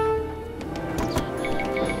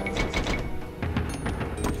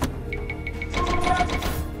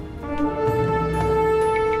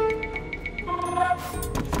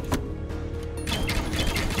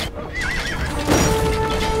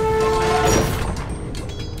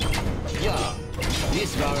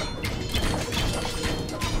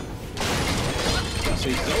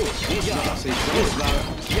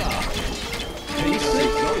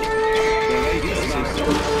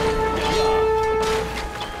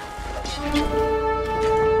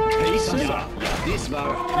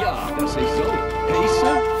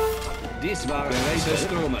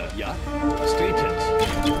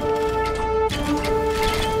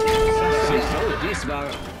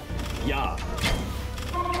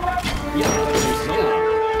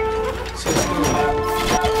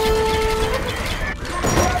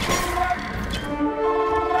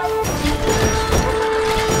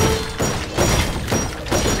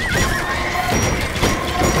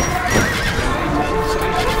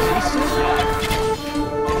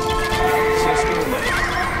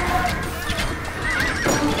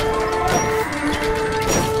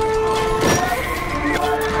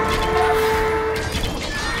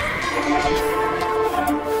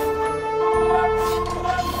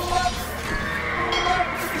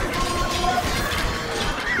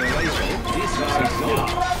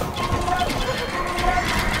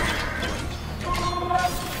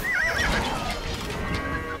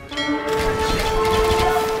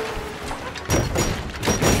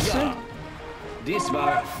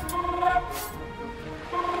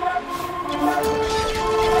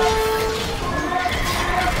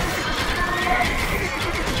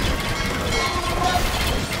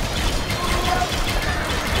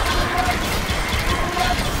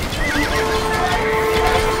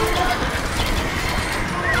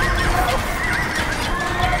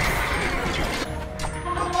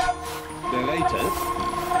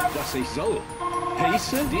 dass ich soll.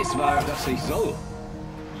 Heiße, dies war, dass ich soll.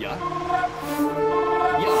 Ja?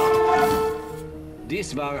 Ja.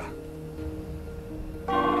 Dies war...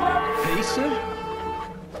 Heiße?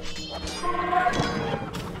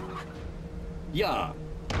 Ja.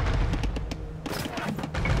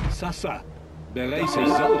 Sassa. Bereite sich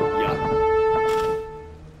so, ja.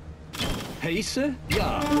 Heiße,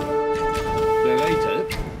 ja. Bereite,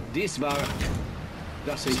 dies war,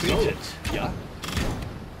 das ist Streetet, ja.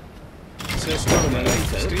 Zerstörung,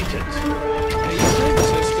 bereite, Streetet. Heiße,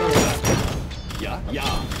 Zerstörung, ja, ja.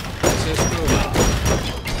 Zerstörung, ja.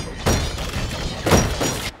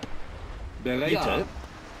 Bereite, ja.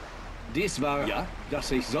 Dies war, ja,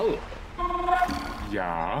 das ich soll.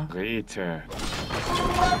 Ja, Rete.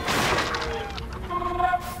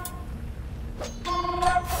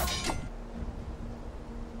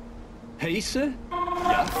 Heiße?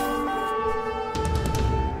 Ja.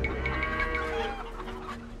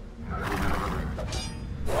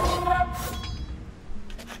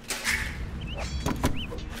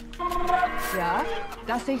 Ja,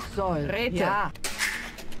 dass ich soll. Rete. Ja.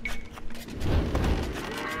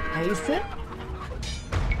 Heiße?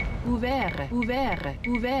 Ouvert, ouvert,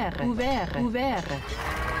 ouvert, ouvert, ouvert.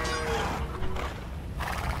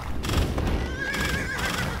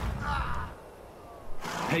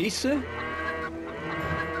 Heiße?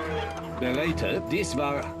 Bereite, dies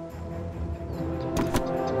war...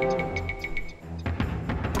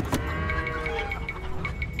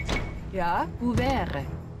 Ja, ouvert.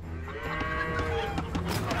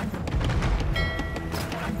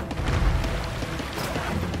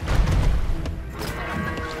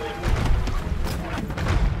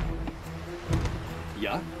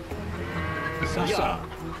 Ja? Sassa. Ja.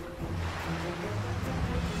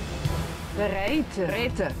 Bereite,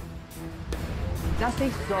 rete. Dass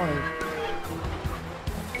ich soll.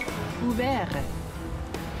 Ouvert.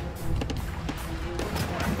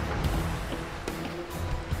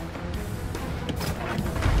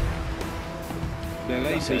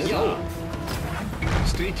 Bereite, ja.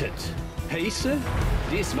 Streetet. Heiße?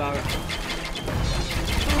 Dies war...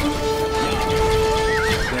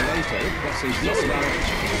 Bereite, was ich soll.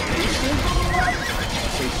 Heiße?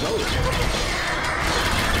 Was ich soll.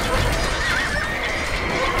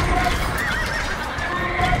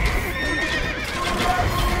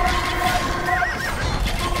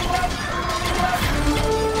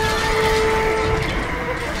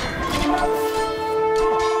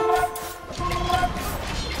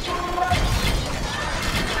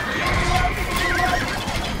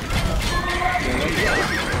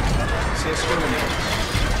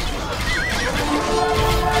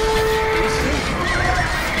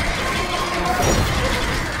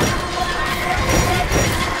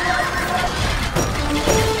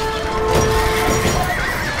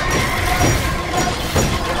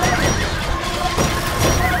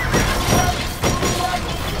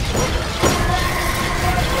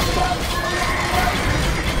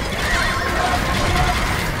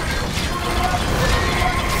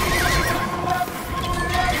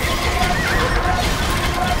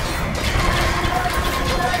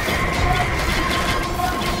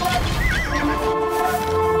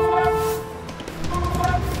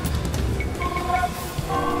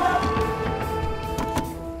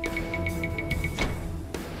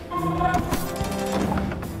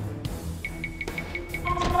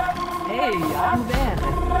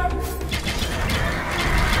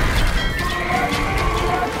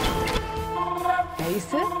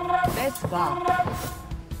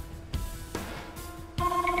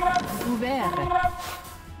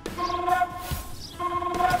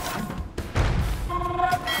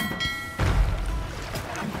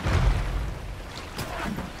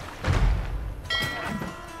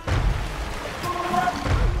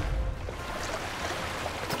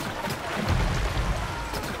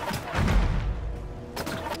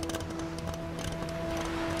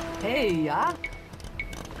 Hey, ja?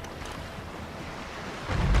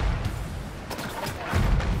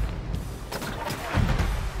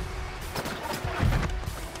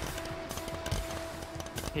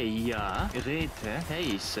 Hey, ja, Rete,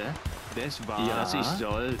 heiße, das war, ja. Was ich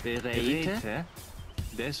soll, Rete,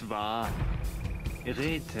 das war,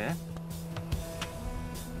 Rete.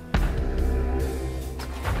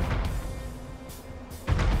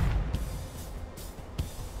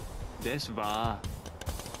 Das war,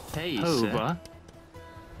 heiße, Over,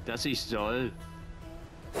 dass ich soll.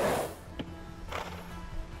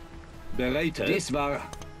 Bereite, das war,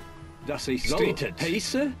 dass ich soll. Streetet.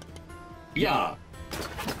 Heiße? Ja.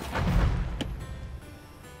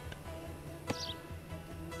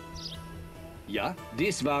 Ja,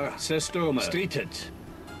 dies war Sestome. Streetet.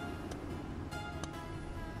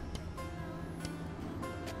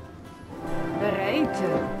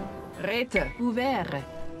 Bereite. Rete. Ouvert.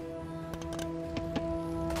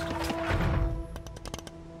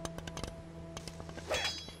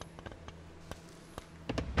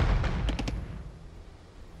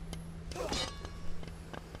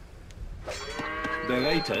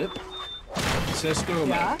 Bereite. Zerstörung.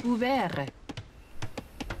 Ja, ouvert.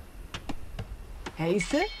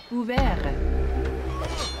 Heiße, ouvert.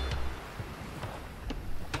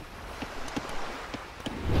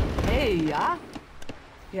 Hey, ja.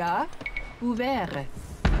 Ja, ouvert.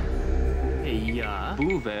 Ja,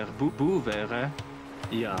 bouvere.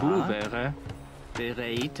 Ja, bouvere.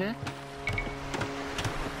 Bereite.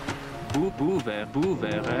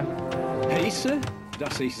 Bouvere. Heiße,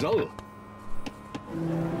 dass ich soll.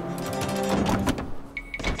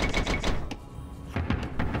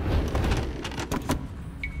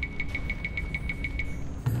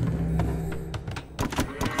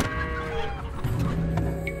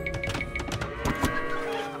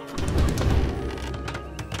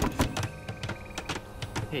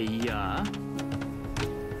 Ja.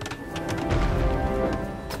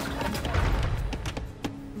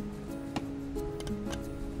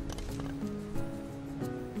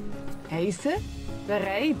 Heiße,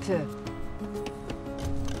 bereite.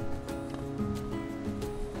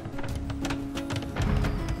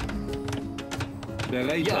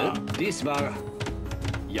 Bereite. Ja, dies war...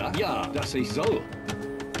 Ja, dass ich soll.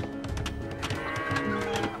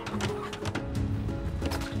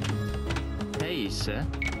 Heiße.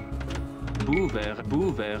 Bouvere.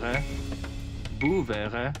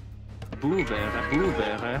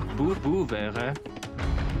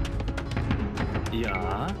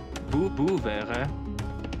 Ja, bouvere.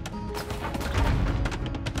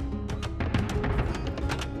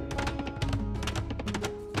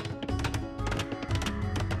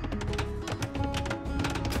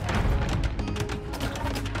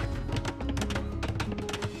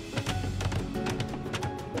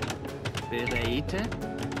 Bereite.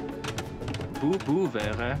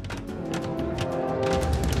 Bouvere.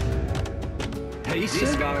 Heiße.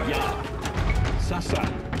 Dies war... Ja. Sasa.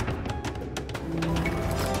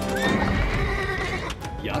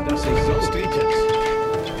 Ja, dass ich so streetet.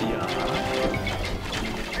 Ja.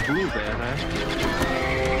 Bouvere.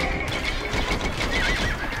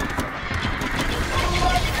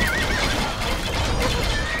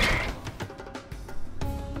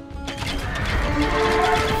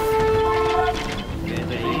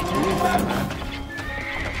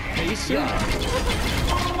 Heiße. Ja.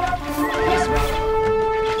 Dies war...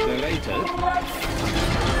 Bereite.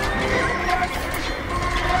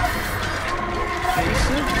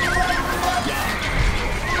 Heiße. Ja.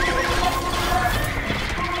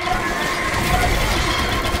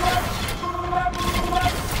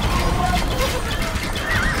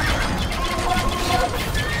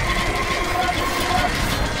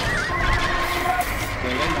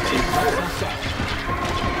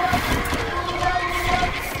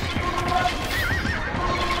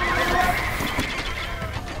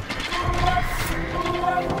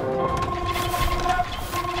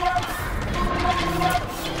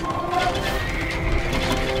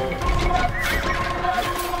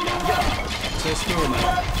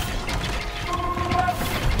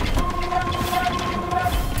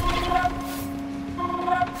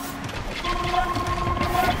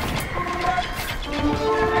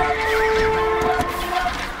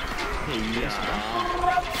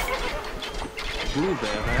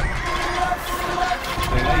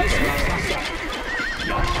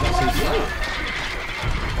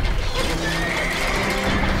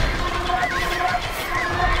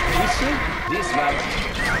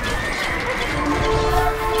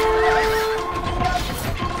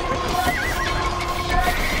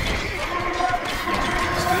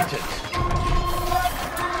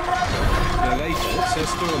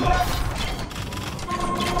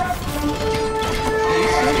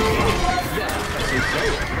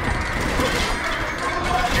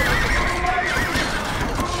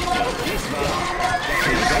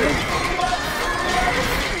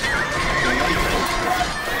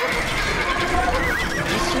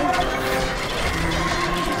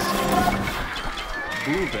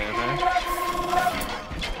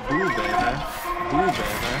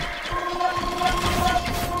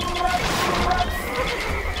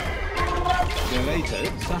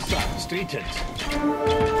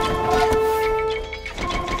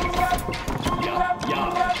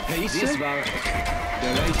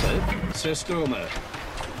 Zerstörme.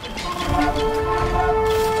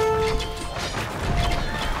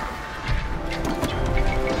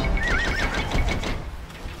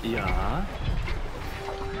 Ja.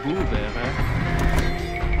 Bouvere.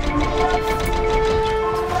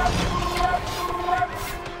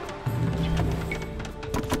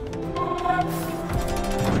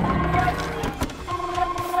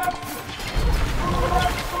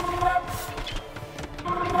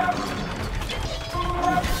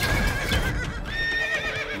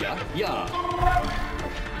 Ja.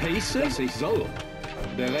 Heiße, dass ich soll.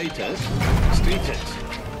 Bereitet, streetet.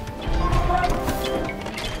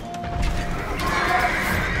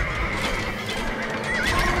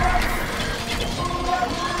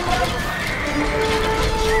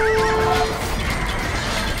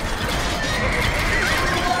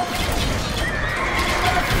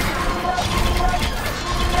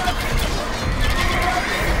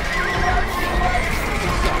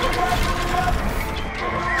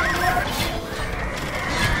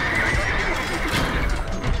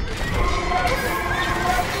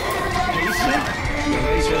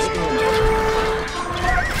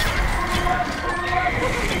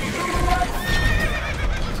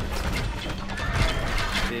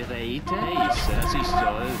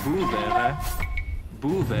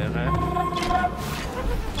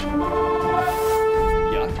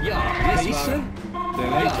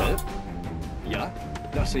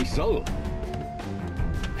 Ich soll.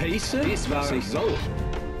 Heiße, dies war ich soll.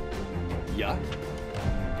 Ja.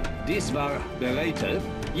 Dies war bereite.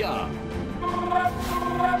 Ja.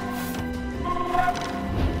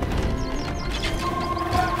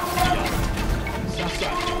 Ja.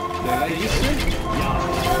 Sasa. Bereite. Ja.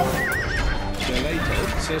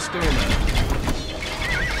 Bereite. Zerstörme.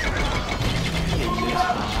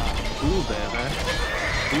 Buvere.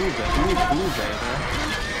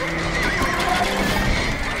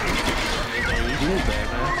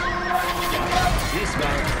 Dies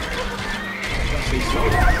war, was ich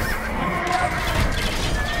soll.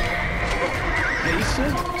 Heiße,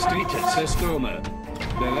 streetet, zerstörme.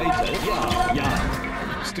 Bereite, ja, ja,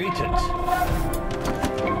 streetet.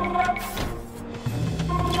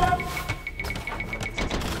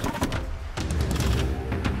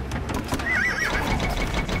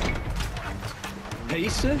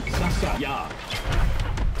 Heiße, Sasa, ja.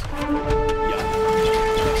 Ja,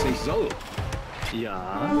 was ich soll.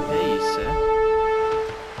 Ja, Heise.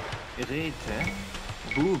 Rete.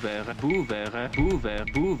 Buvere.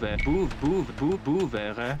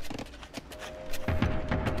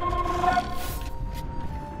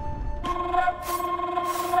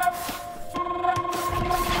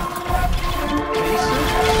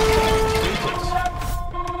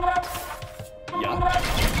 Ja.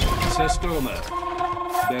 Zerstörme.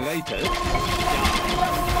 Bereitet.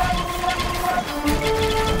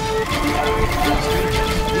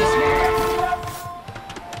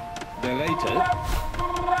 Bereitet.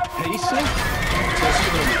 Heiße.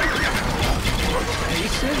 Zerstörme.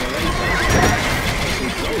 Heiße. Bereitet.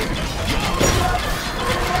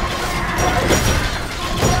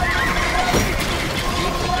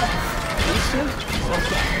 Heiße.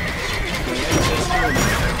 Wasser.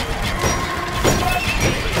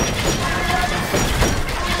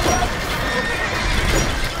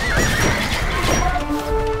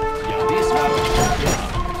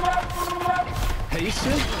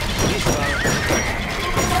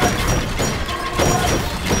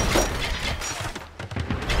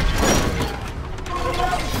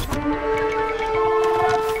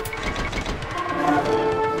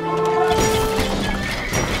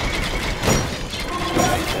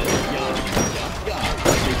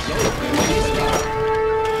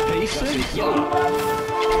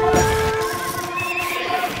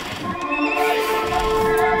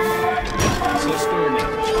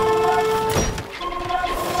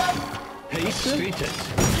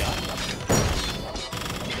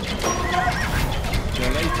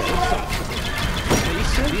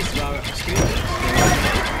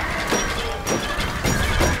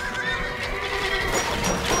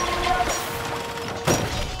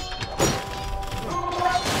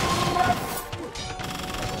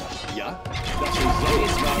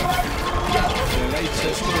 Bereit.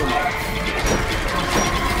 Zerstörme.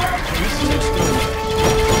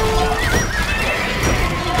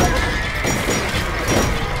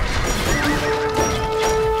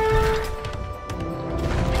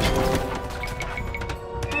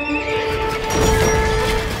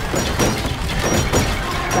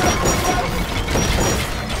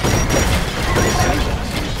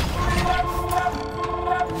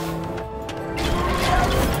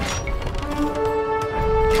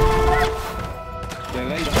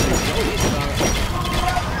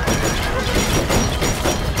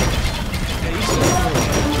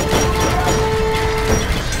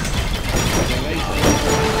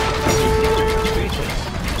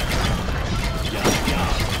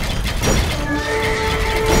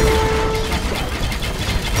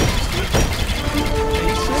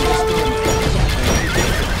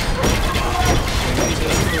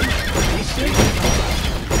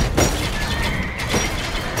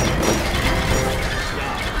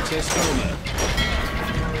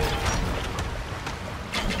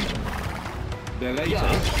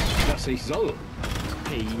 dass ich soll.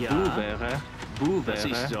 Ja. Buvere. Buvere. Was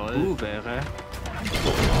ich soll. Buvere.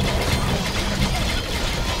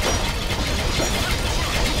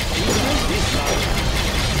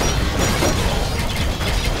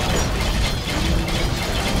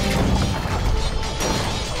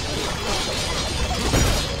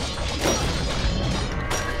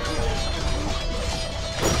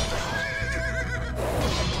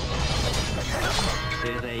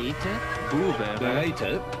 Bereite. Buvere.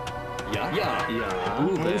 Bereite? Ja, ja. Ja.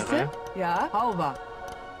 Buvere. Heiße? Ja, Hauber.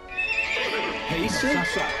 Heiße?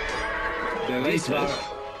 Sasa. Bereite?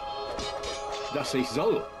 Dass ich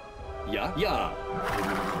soll. Ja, ja.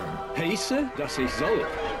 Heiße, dass ich soll.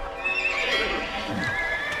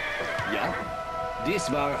 Ja,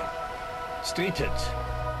 dies war streetet.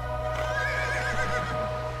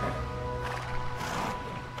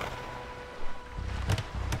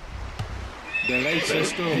 Bereite?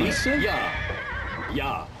 Heiße? Ja.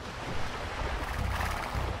 Ja.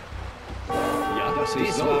 Ja, dass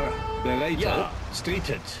ich soll. Bereite? Ja,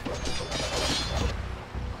 streetet.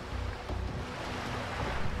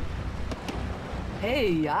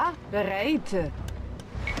 Hey, ja, bereite.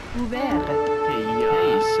 Ouvert. Ja.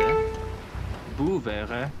 Heiße.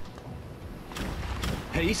 Buvere.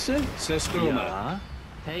 Heiße? Sestrome. Ja.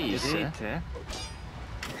 Heiße. Rete.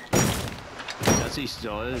 Dass ich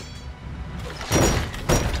soll.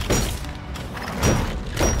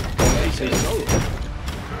 Bereite soll.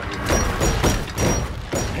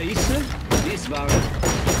 Heiße? Dies war...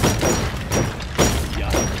 Ja.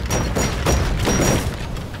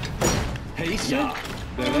 Heiße? Ja.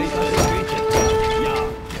 Bereite streetet. Ja.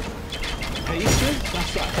 Heiße? Das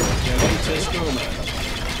sagt. Bereite Strome.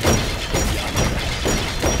 Ja.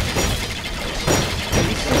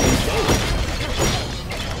 Heiße? Soll.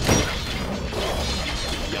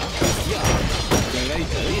 Ja. Ja.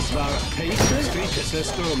 Bereite. Dies war heiße streetet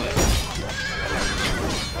Strome. Bereite.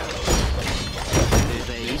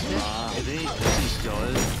 Dass ich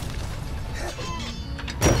soll.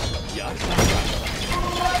 Ja, das sagt.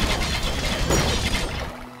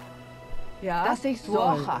 Ja, dass ich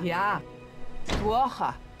soll. Ja.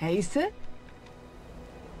 Woche. Heiße?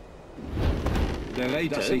 Bereite.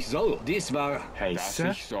 Dass ich soll. Dies war Dass Heiße?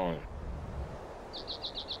 ich soll.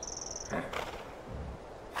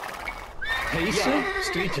 heiße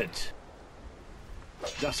streetet.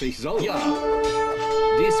 Dass ich soll. Ja.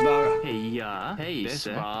 Dies war Ja. Das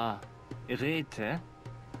Heiße. war Rete.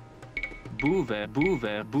 Buvere.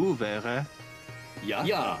 Buvere. Buvere. ja.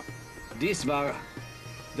 Ja. Dies war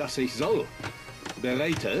dass ich soll.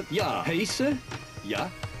 Bereite. Ja. Heiße. Ja.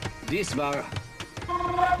 Dies war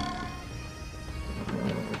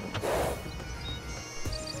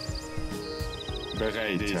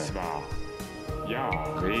Bereite. Das war Ja.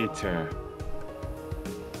 Rete.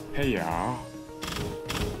 Hey, ja.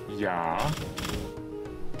 Ja.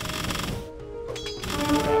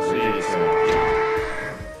 Rete.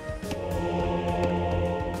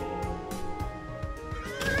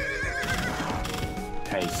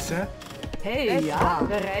 Heiße. Hey, ja,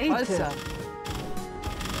 bereite.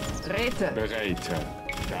 Rete. Bereite.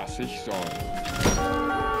 dass ich soll.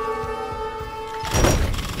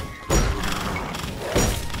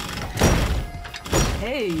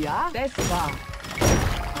 Hey, ja, das war.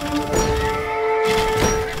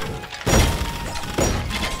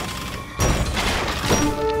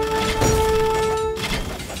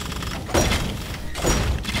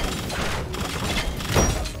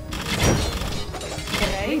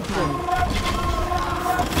 Bereiten.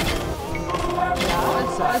 Ja,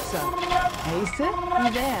 also. Heiße,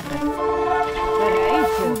 wäre.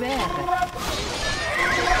 Bereite, wäre.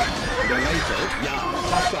 bereite. Ja.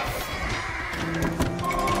 Das war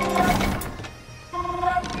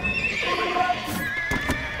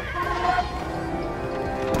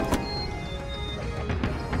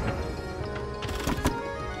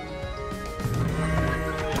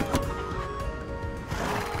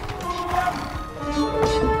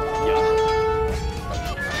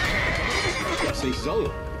dass ich soll.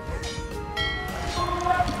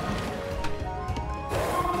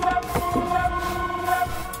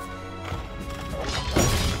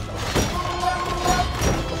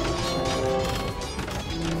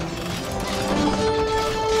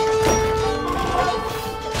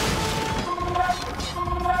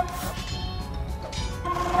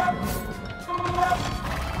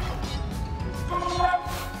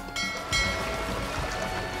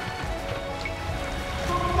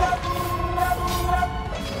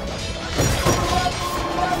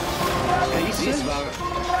 Dies war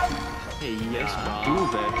Ja.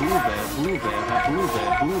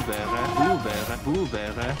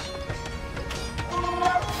 Buvere.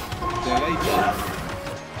 bereite.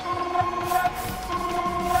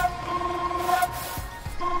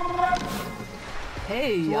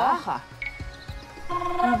 Hey, ja.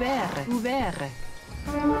 Ouvert.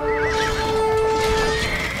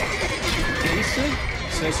 Deze,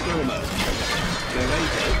 zes komen.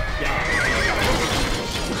 Bereid, ja.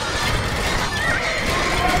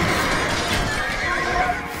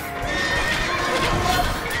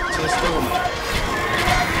 Zes komen.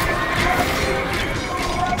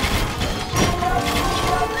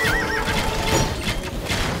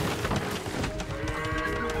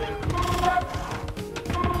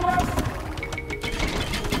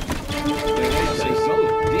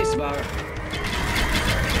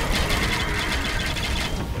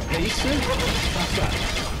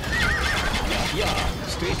 Ja,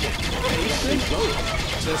 steeds. Deze, zo.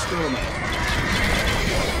 Zes komen.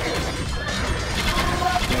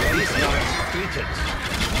 Er is daar, steeds.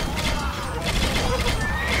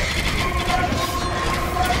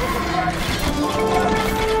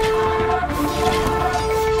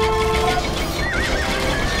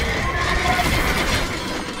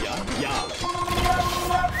 Ja.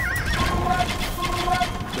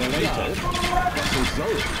 Bereid, dat is zo.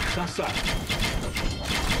 Sasa.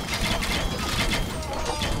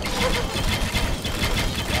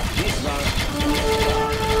 Diesmal.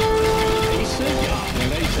 Deze, ja.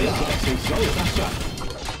 Deze, ja. Dat is zo. Sasa.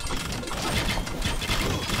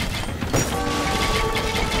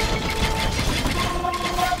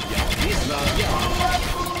 Ja, diesmal, ja.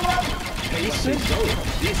 Deze, zo.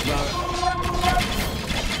 Diesmal.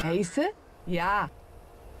 Heisse? Ja.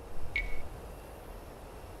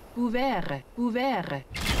 Ouvert.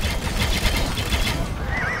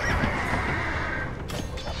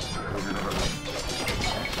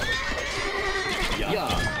 Ja.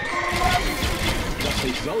 Dat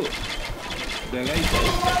is zo. Bereid.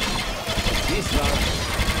 Diesmal.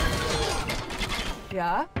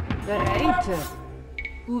 Ja. Bereid.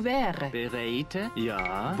 Ouvert. Bereite,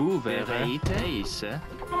 ja. Bouvere, Heisse.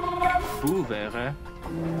 Bouvere.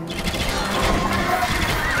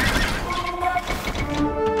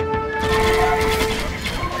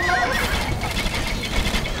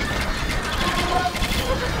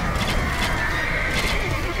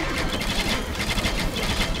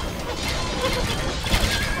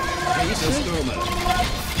 Zes komen.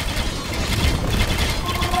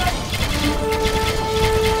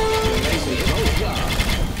 Bereid, zo, ja.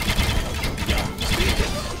 Ja, steeds.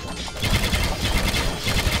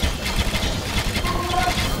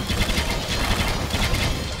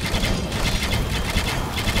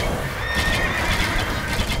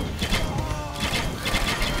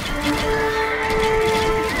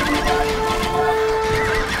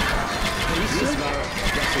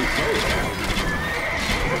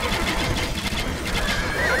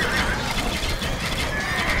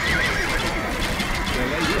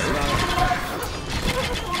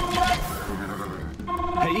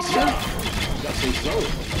 Dat is zo.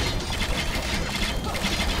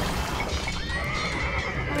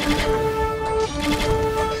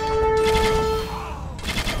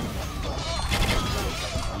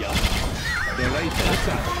 Ja. Bereid,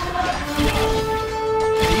 ja. Ja.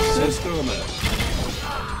 Zes komen.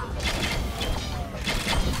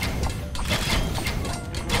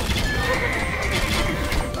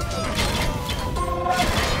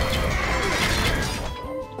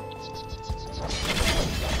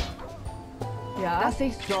 Ja. Das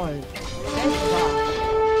ich soll. Das war.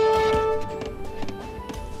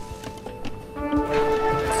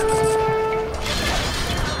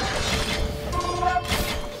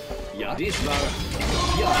 Ja, diesmal.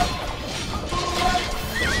 Ja.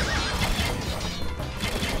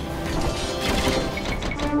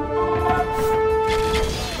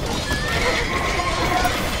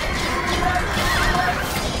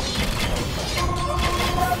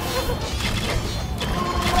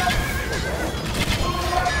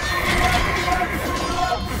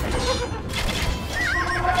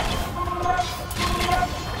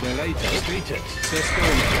 Bereid, steeds. Zes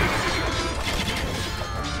komen.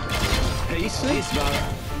 Heisse, diesmal.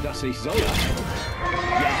 Das ist so. Ja.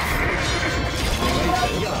 Ja.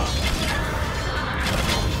 Bereid, ja.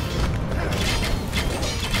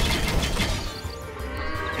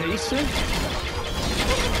 Heisse.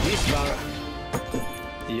 Diesmal.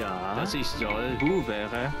 Ja, das ist soll.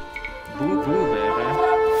 Bouvere. Bouvere.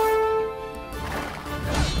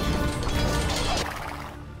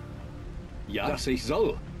 Ja, das ist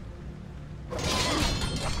so.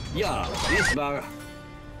 Ja, diesmal.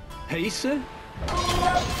 Heisse.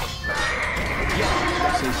 Ja,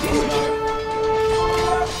 das ist diesmal.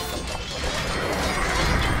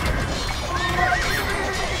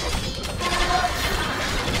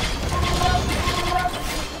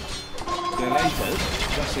 Bereid,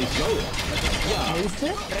 das ist so. Ja. Heisse?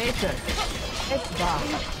 Rete. Es war.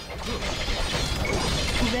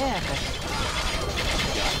 Wäre.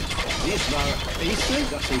 Dies war Eise,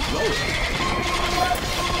 das ich soll.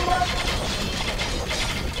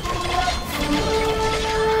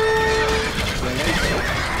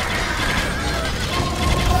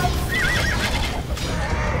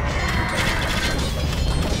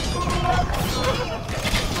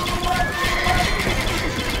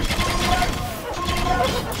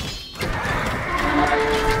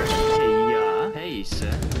 Ja,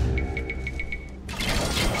 Heise.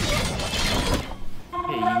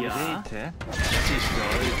 Ja, Rete. Das ist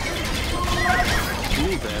Gold.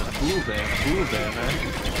 Huber.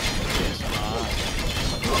 Das war.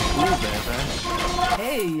 Huber.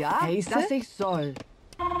 Hey, ja, dass ich soll.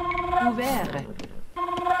 Wäre.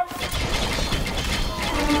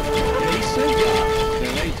 Eise, ja.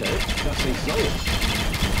 Geräte, das ich soll.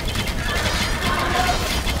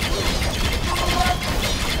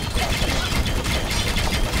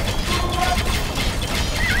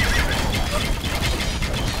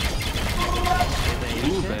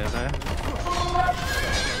 Huber.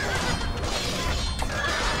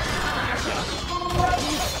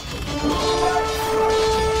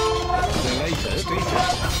 Geräte, steht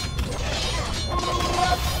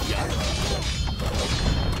ja.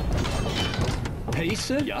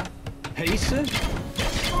 Heise, ja. Heise.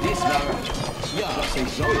 Dies war, ja, dass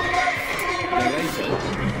ich soll. Geräte,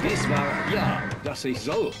 dies war, ja, dass ich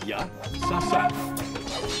soll, ja. Sasa.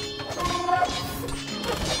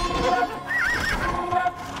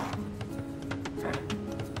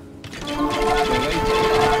 Geräte,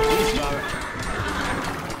 ja, dies war.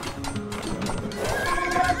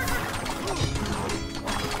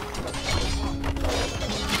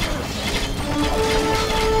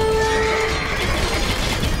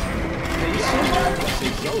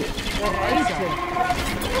 Reise.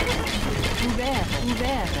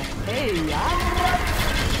 Wäre. Hey, ja.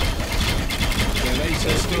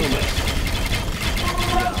 Geräte, Stürme.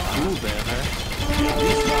 Ja, Huber.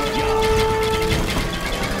 Dies war, ja.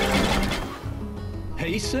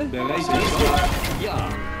 Heise, Geräte, dies war, ja.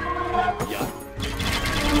 Ja.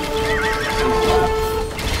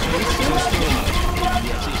 Heise, Stürme. Ja,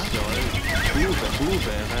 das ist Gold.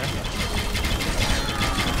 Huber.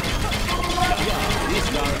 Ja, dies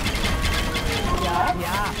war.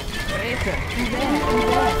 Ja. Rete. Wäre.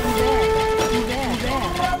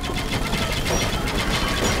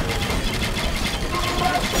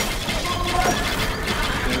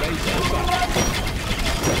 Geräte,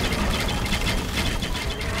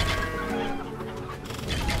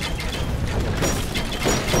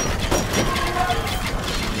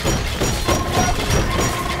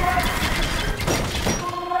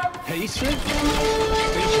 Heise,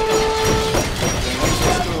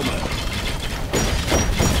 Stürme.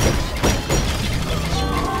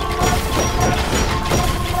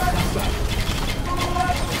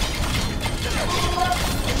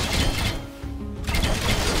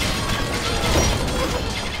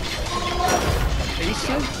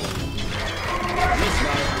 Heise, dies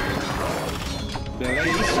war.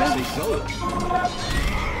 Geräte, was ich soll.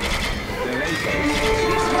 Geräte,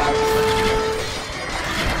 dies war.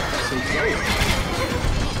 Was ich soll.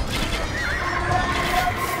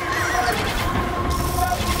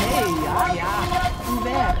 Hey, ja.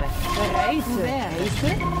 Wäre. Reise.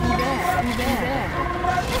 Heise. Wäre.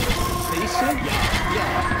 Heise, ja.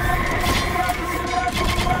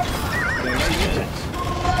 Geräte.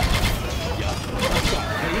 Ja.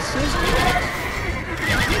 Heise,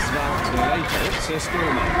 dies war Geräte,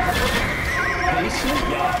 Zerstörung. Heise,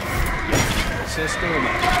 ja. Zerstörung.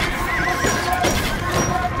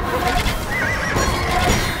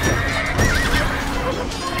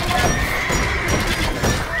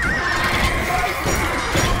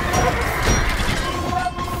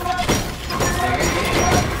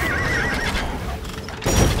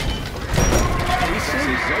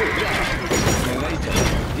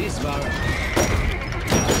 Dies war.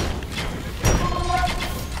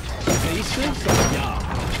 Heise, ja.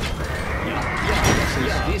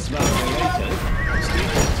 Dies war Geräte.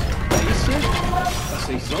 Heise, was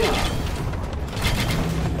ich soll.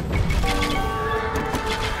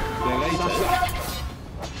 Geräte.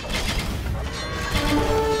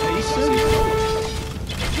 Heise,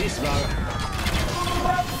 dies war.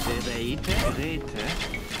 Geräte.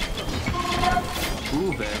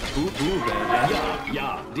 Huber. Ja,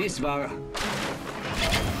 dies war.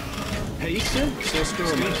 Heise,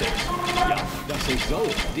 Zerstörung. Ja, das ich soll.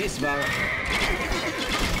 Dies war.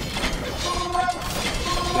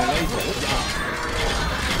 Geräte, ja.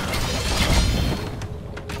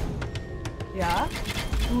 Ja.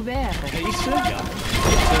 Wäre. Heise, ja.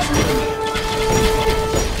 Zerstörung.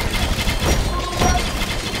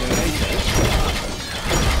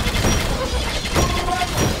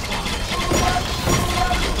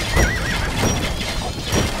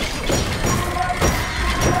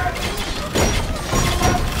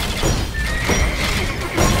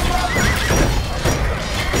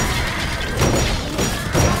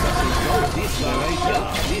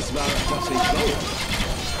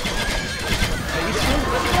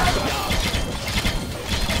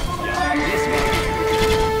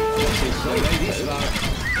 Dies war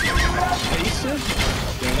Pace.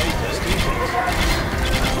 Der Later Streeted.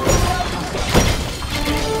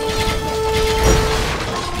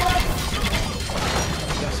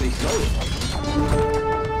 Dass ich soll.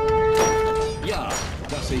 Ja,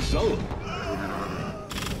 dass ich soll.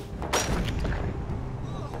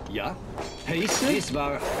 Ja, Pace. Dies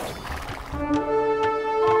war.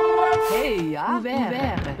 Hey, ja,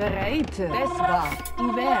 wäre bereit. Das war,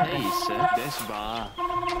 du wäre. Heisse, das war.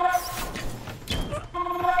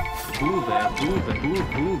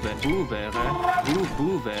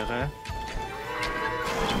 Buvere.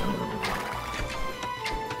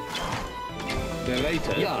 Der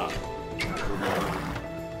Later. Ja.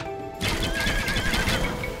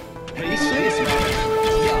 Pace. Dies war.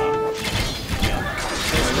 Ja. Ja.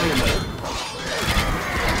 Testame.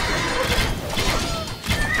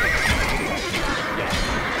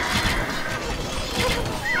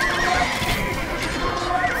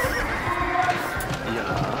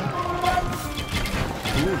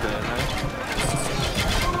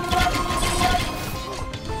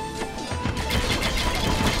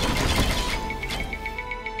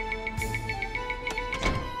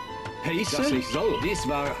 Dass ich soll. Dies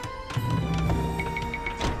war.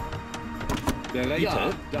 Der Later. Ja,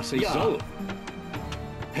 dass ich soll.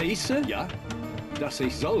 Pace. Ja. Dass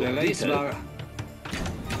ich soll. Der Later. Dies war.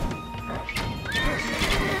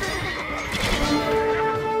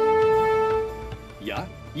 Ja.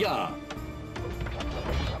 Ja.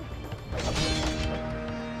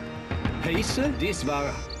 Pace. Dies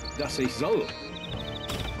war. Dass ich soll.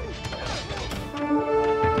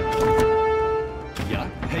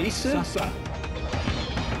 Pace. Sasa.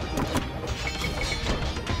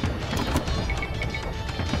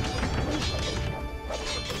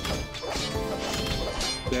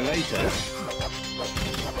 Der Later.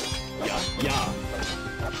 Ja, ja.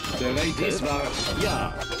 Der Later. Dies war.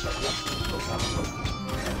 Ja.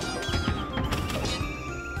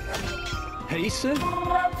 Pace.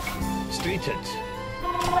 Streeted.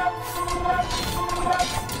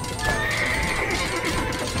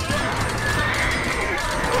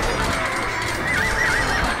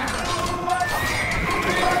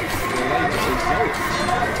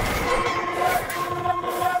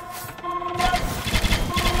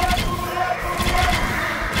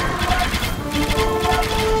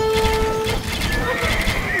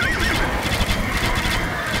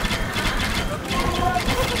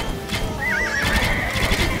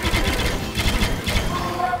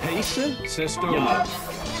 Sister. Ja.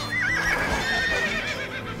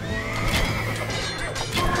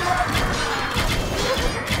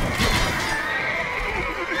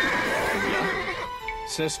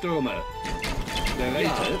 Systeme. Der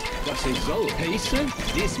Later, dass ich soll. Pace.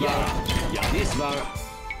 Dies war. Ja, dies war.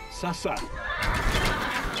 Sasa.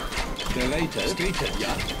 Der Later. Streeted.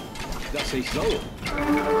 Ja. Dass ich soll.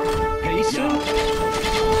 Pace. Ja.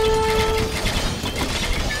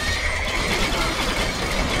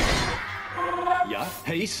 Ja.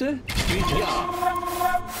 Pace. Streeted. Ja.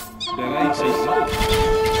 Der Later. Soll.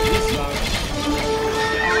 Dies war. Ja.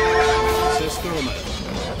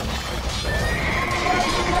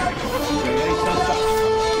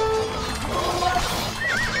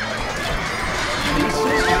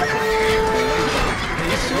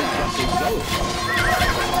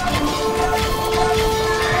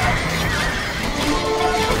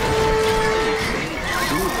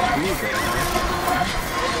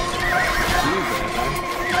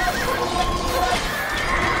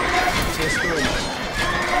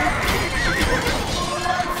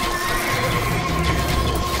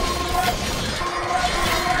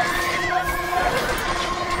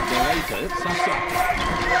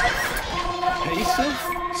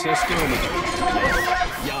 Systeme.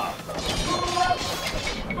 Ja.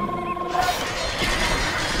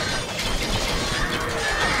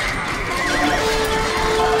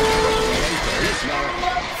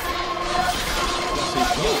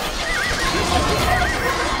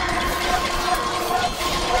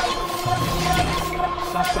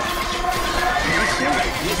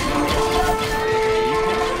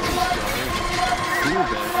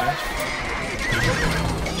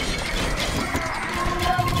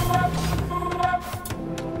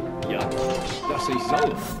 Ja, dass ich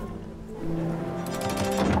soll.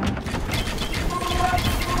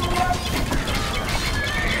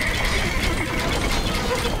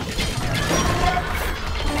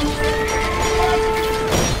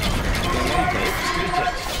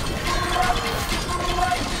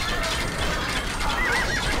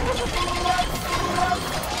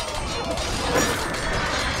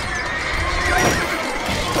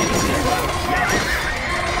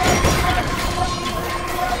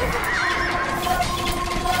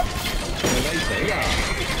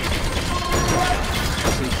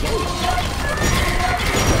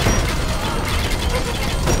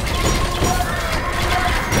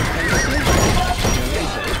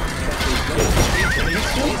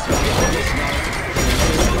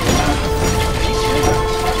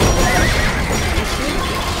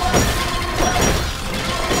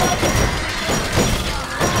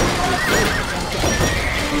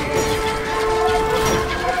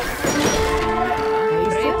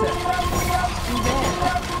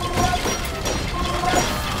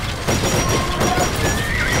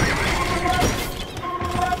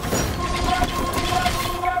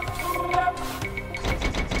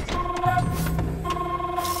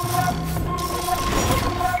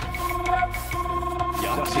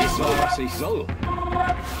 dass ich soll. Das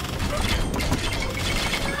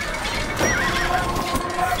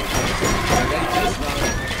war...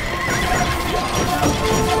 Ja.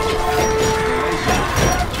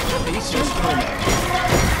 Nächstes Stürmer.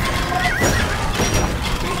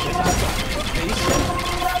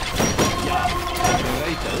 Ja.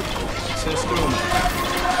 Bereitet. Zerstörung.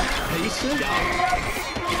 Pace? Ja.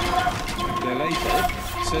 Bereitet.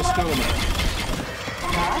 Zerstörung.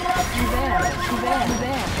 Ouvert.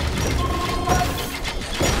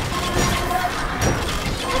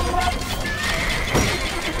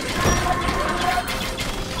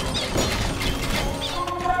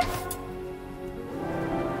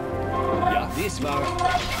 Ja, dies war...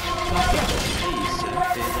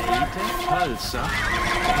 Bereite, Halsa.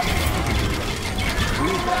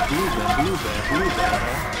 Huber.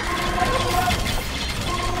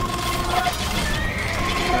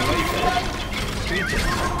 Bereitet. Bitte.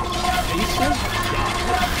 Pace? Ja.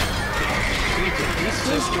 Bitte.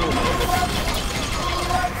 Zerstörung.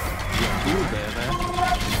 Huber.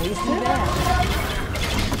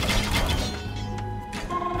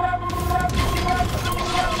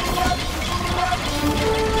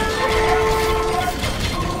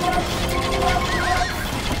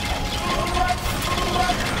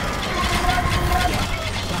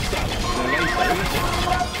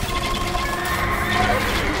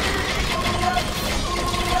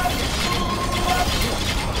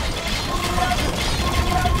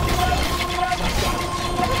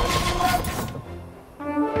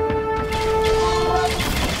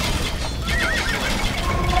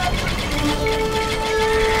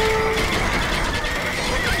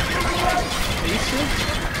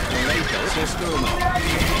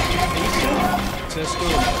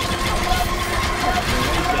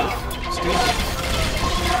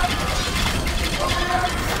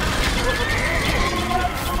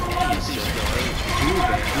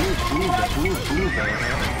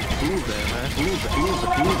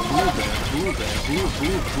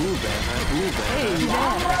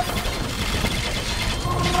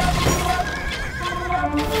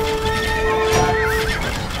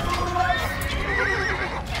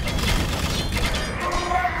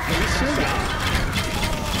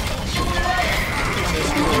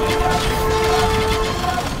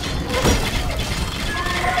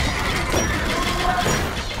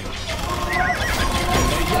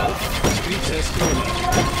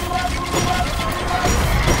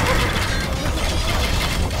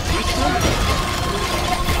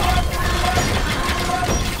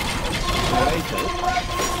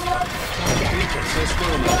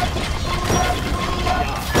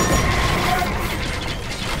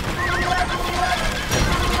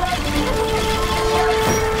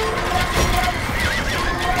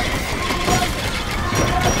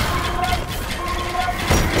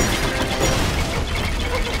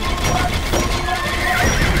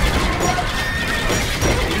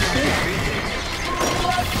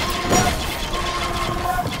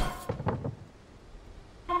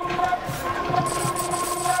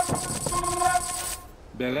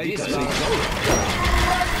 Bereit, dass ich soll.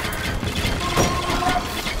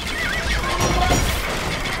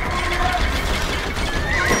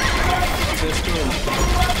 Zerstörung.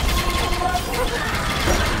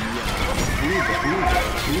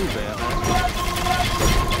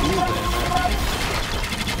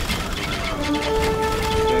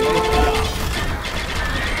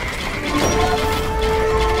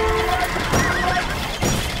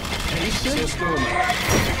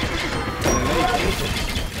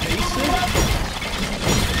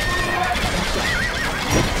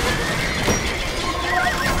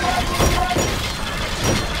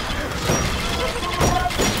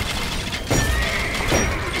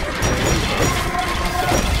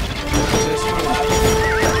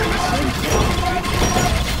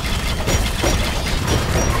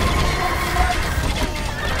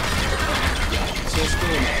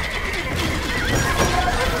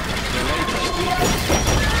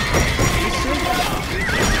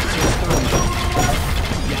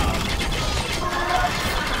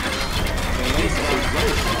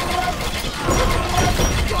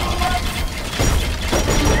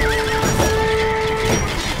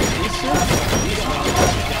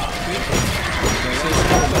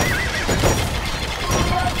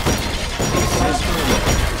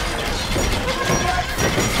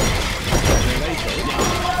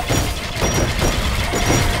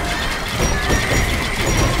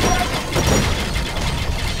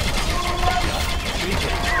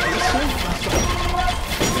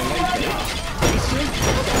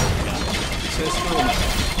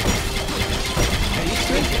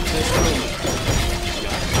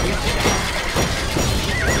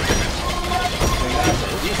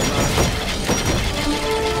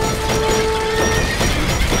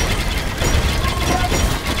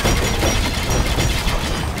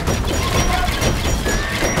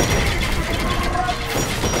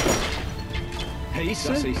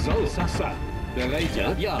 Heiße, dass ich soll. Sassa. Bereit,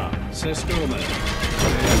 ja? Ja. Zerstürme. Bereit,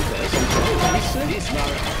 dass ich soll. Heiße, dies war...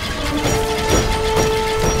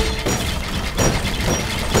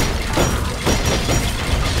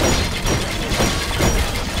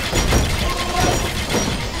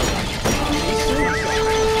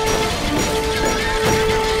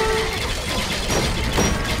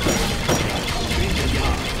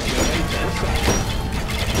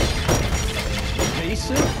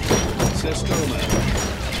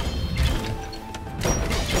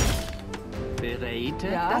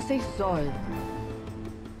 Ja, dass ich soll.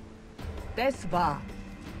 Das war.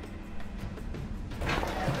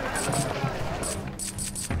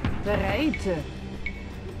 Bereite.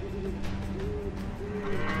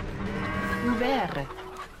 Wäre.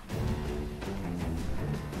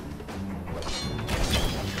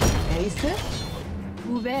 Heiße?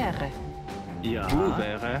 Wäre. Ja.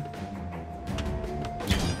 Wäre.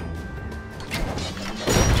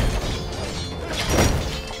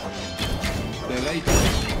 Bereit.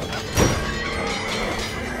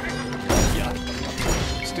 Ja.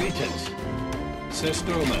 Stated.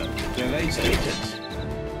 Zerstürme. Bereit. Stated.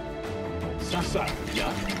 Sassa. Ja.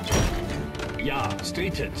 Ja.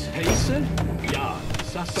 Stated. Heiße. Ja.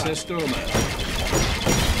 Sassa. Zerstürme.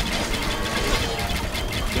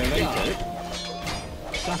 Bereit. Ja.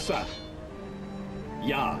 Sassa.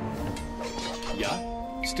 Ja. Ja.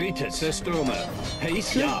 Stated. Zerstürme.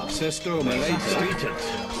 Heiße. Ja. Zerstürme. Bereit. Stated.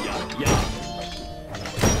 Ja. Ja.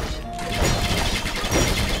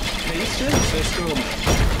 Zerstürme.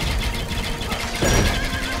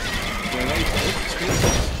 Bereit,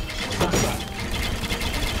 Spitze. Wasser.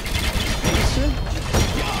 Heiße?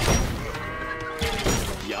 Ja.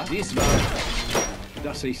 Ja, dies war...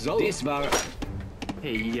 Dass ich soll. Dies war...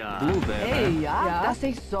 Hey, ja. Hey, ja, dass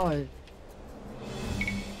ich soll.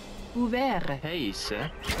 Wäre. Heiße.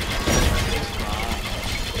 Das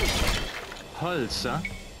war... Holzer.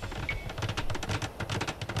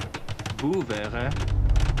 Wäre.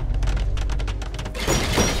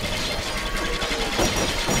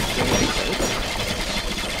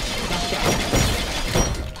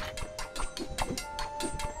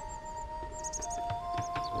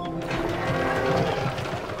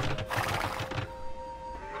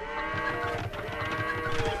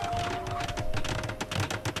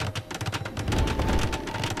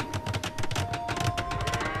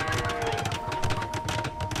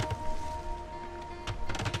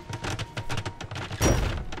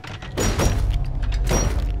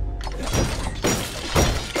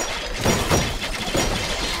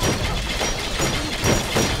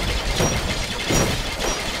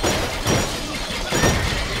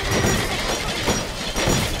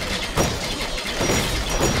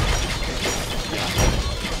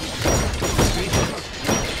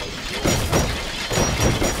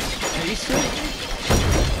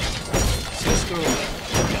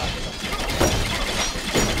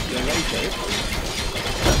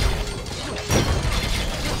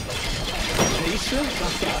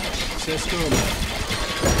 Zerstürme.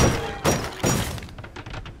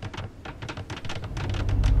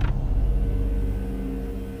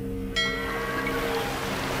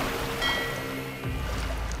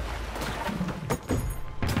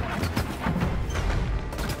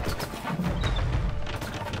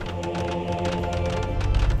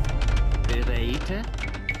 Bereite.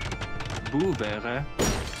 Wäre.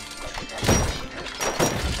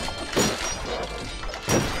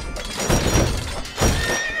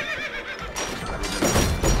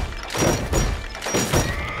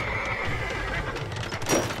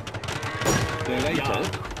 Ja.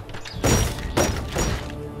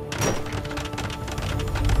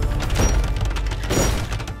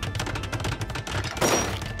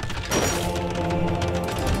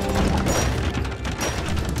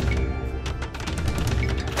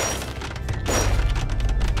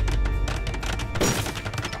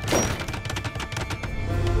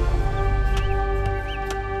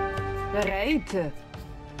 Bereite.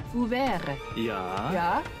 Wäre. Ja.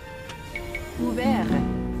 Ja. Wäre.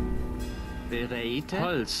 Bereite.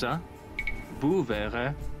 Holzer.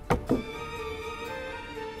 Wäre.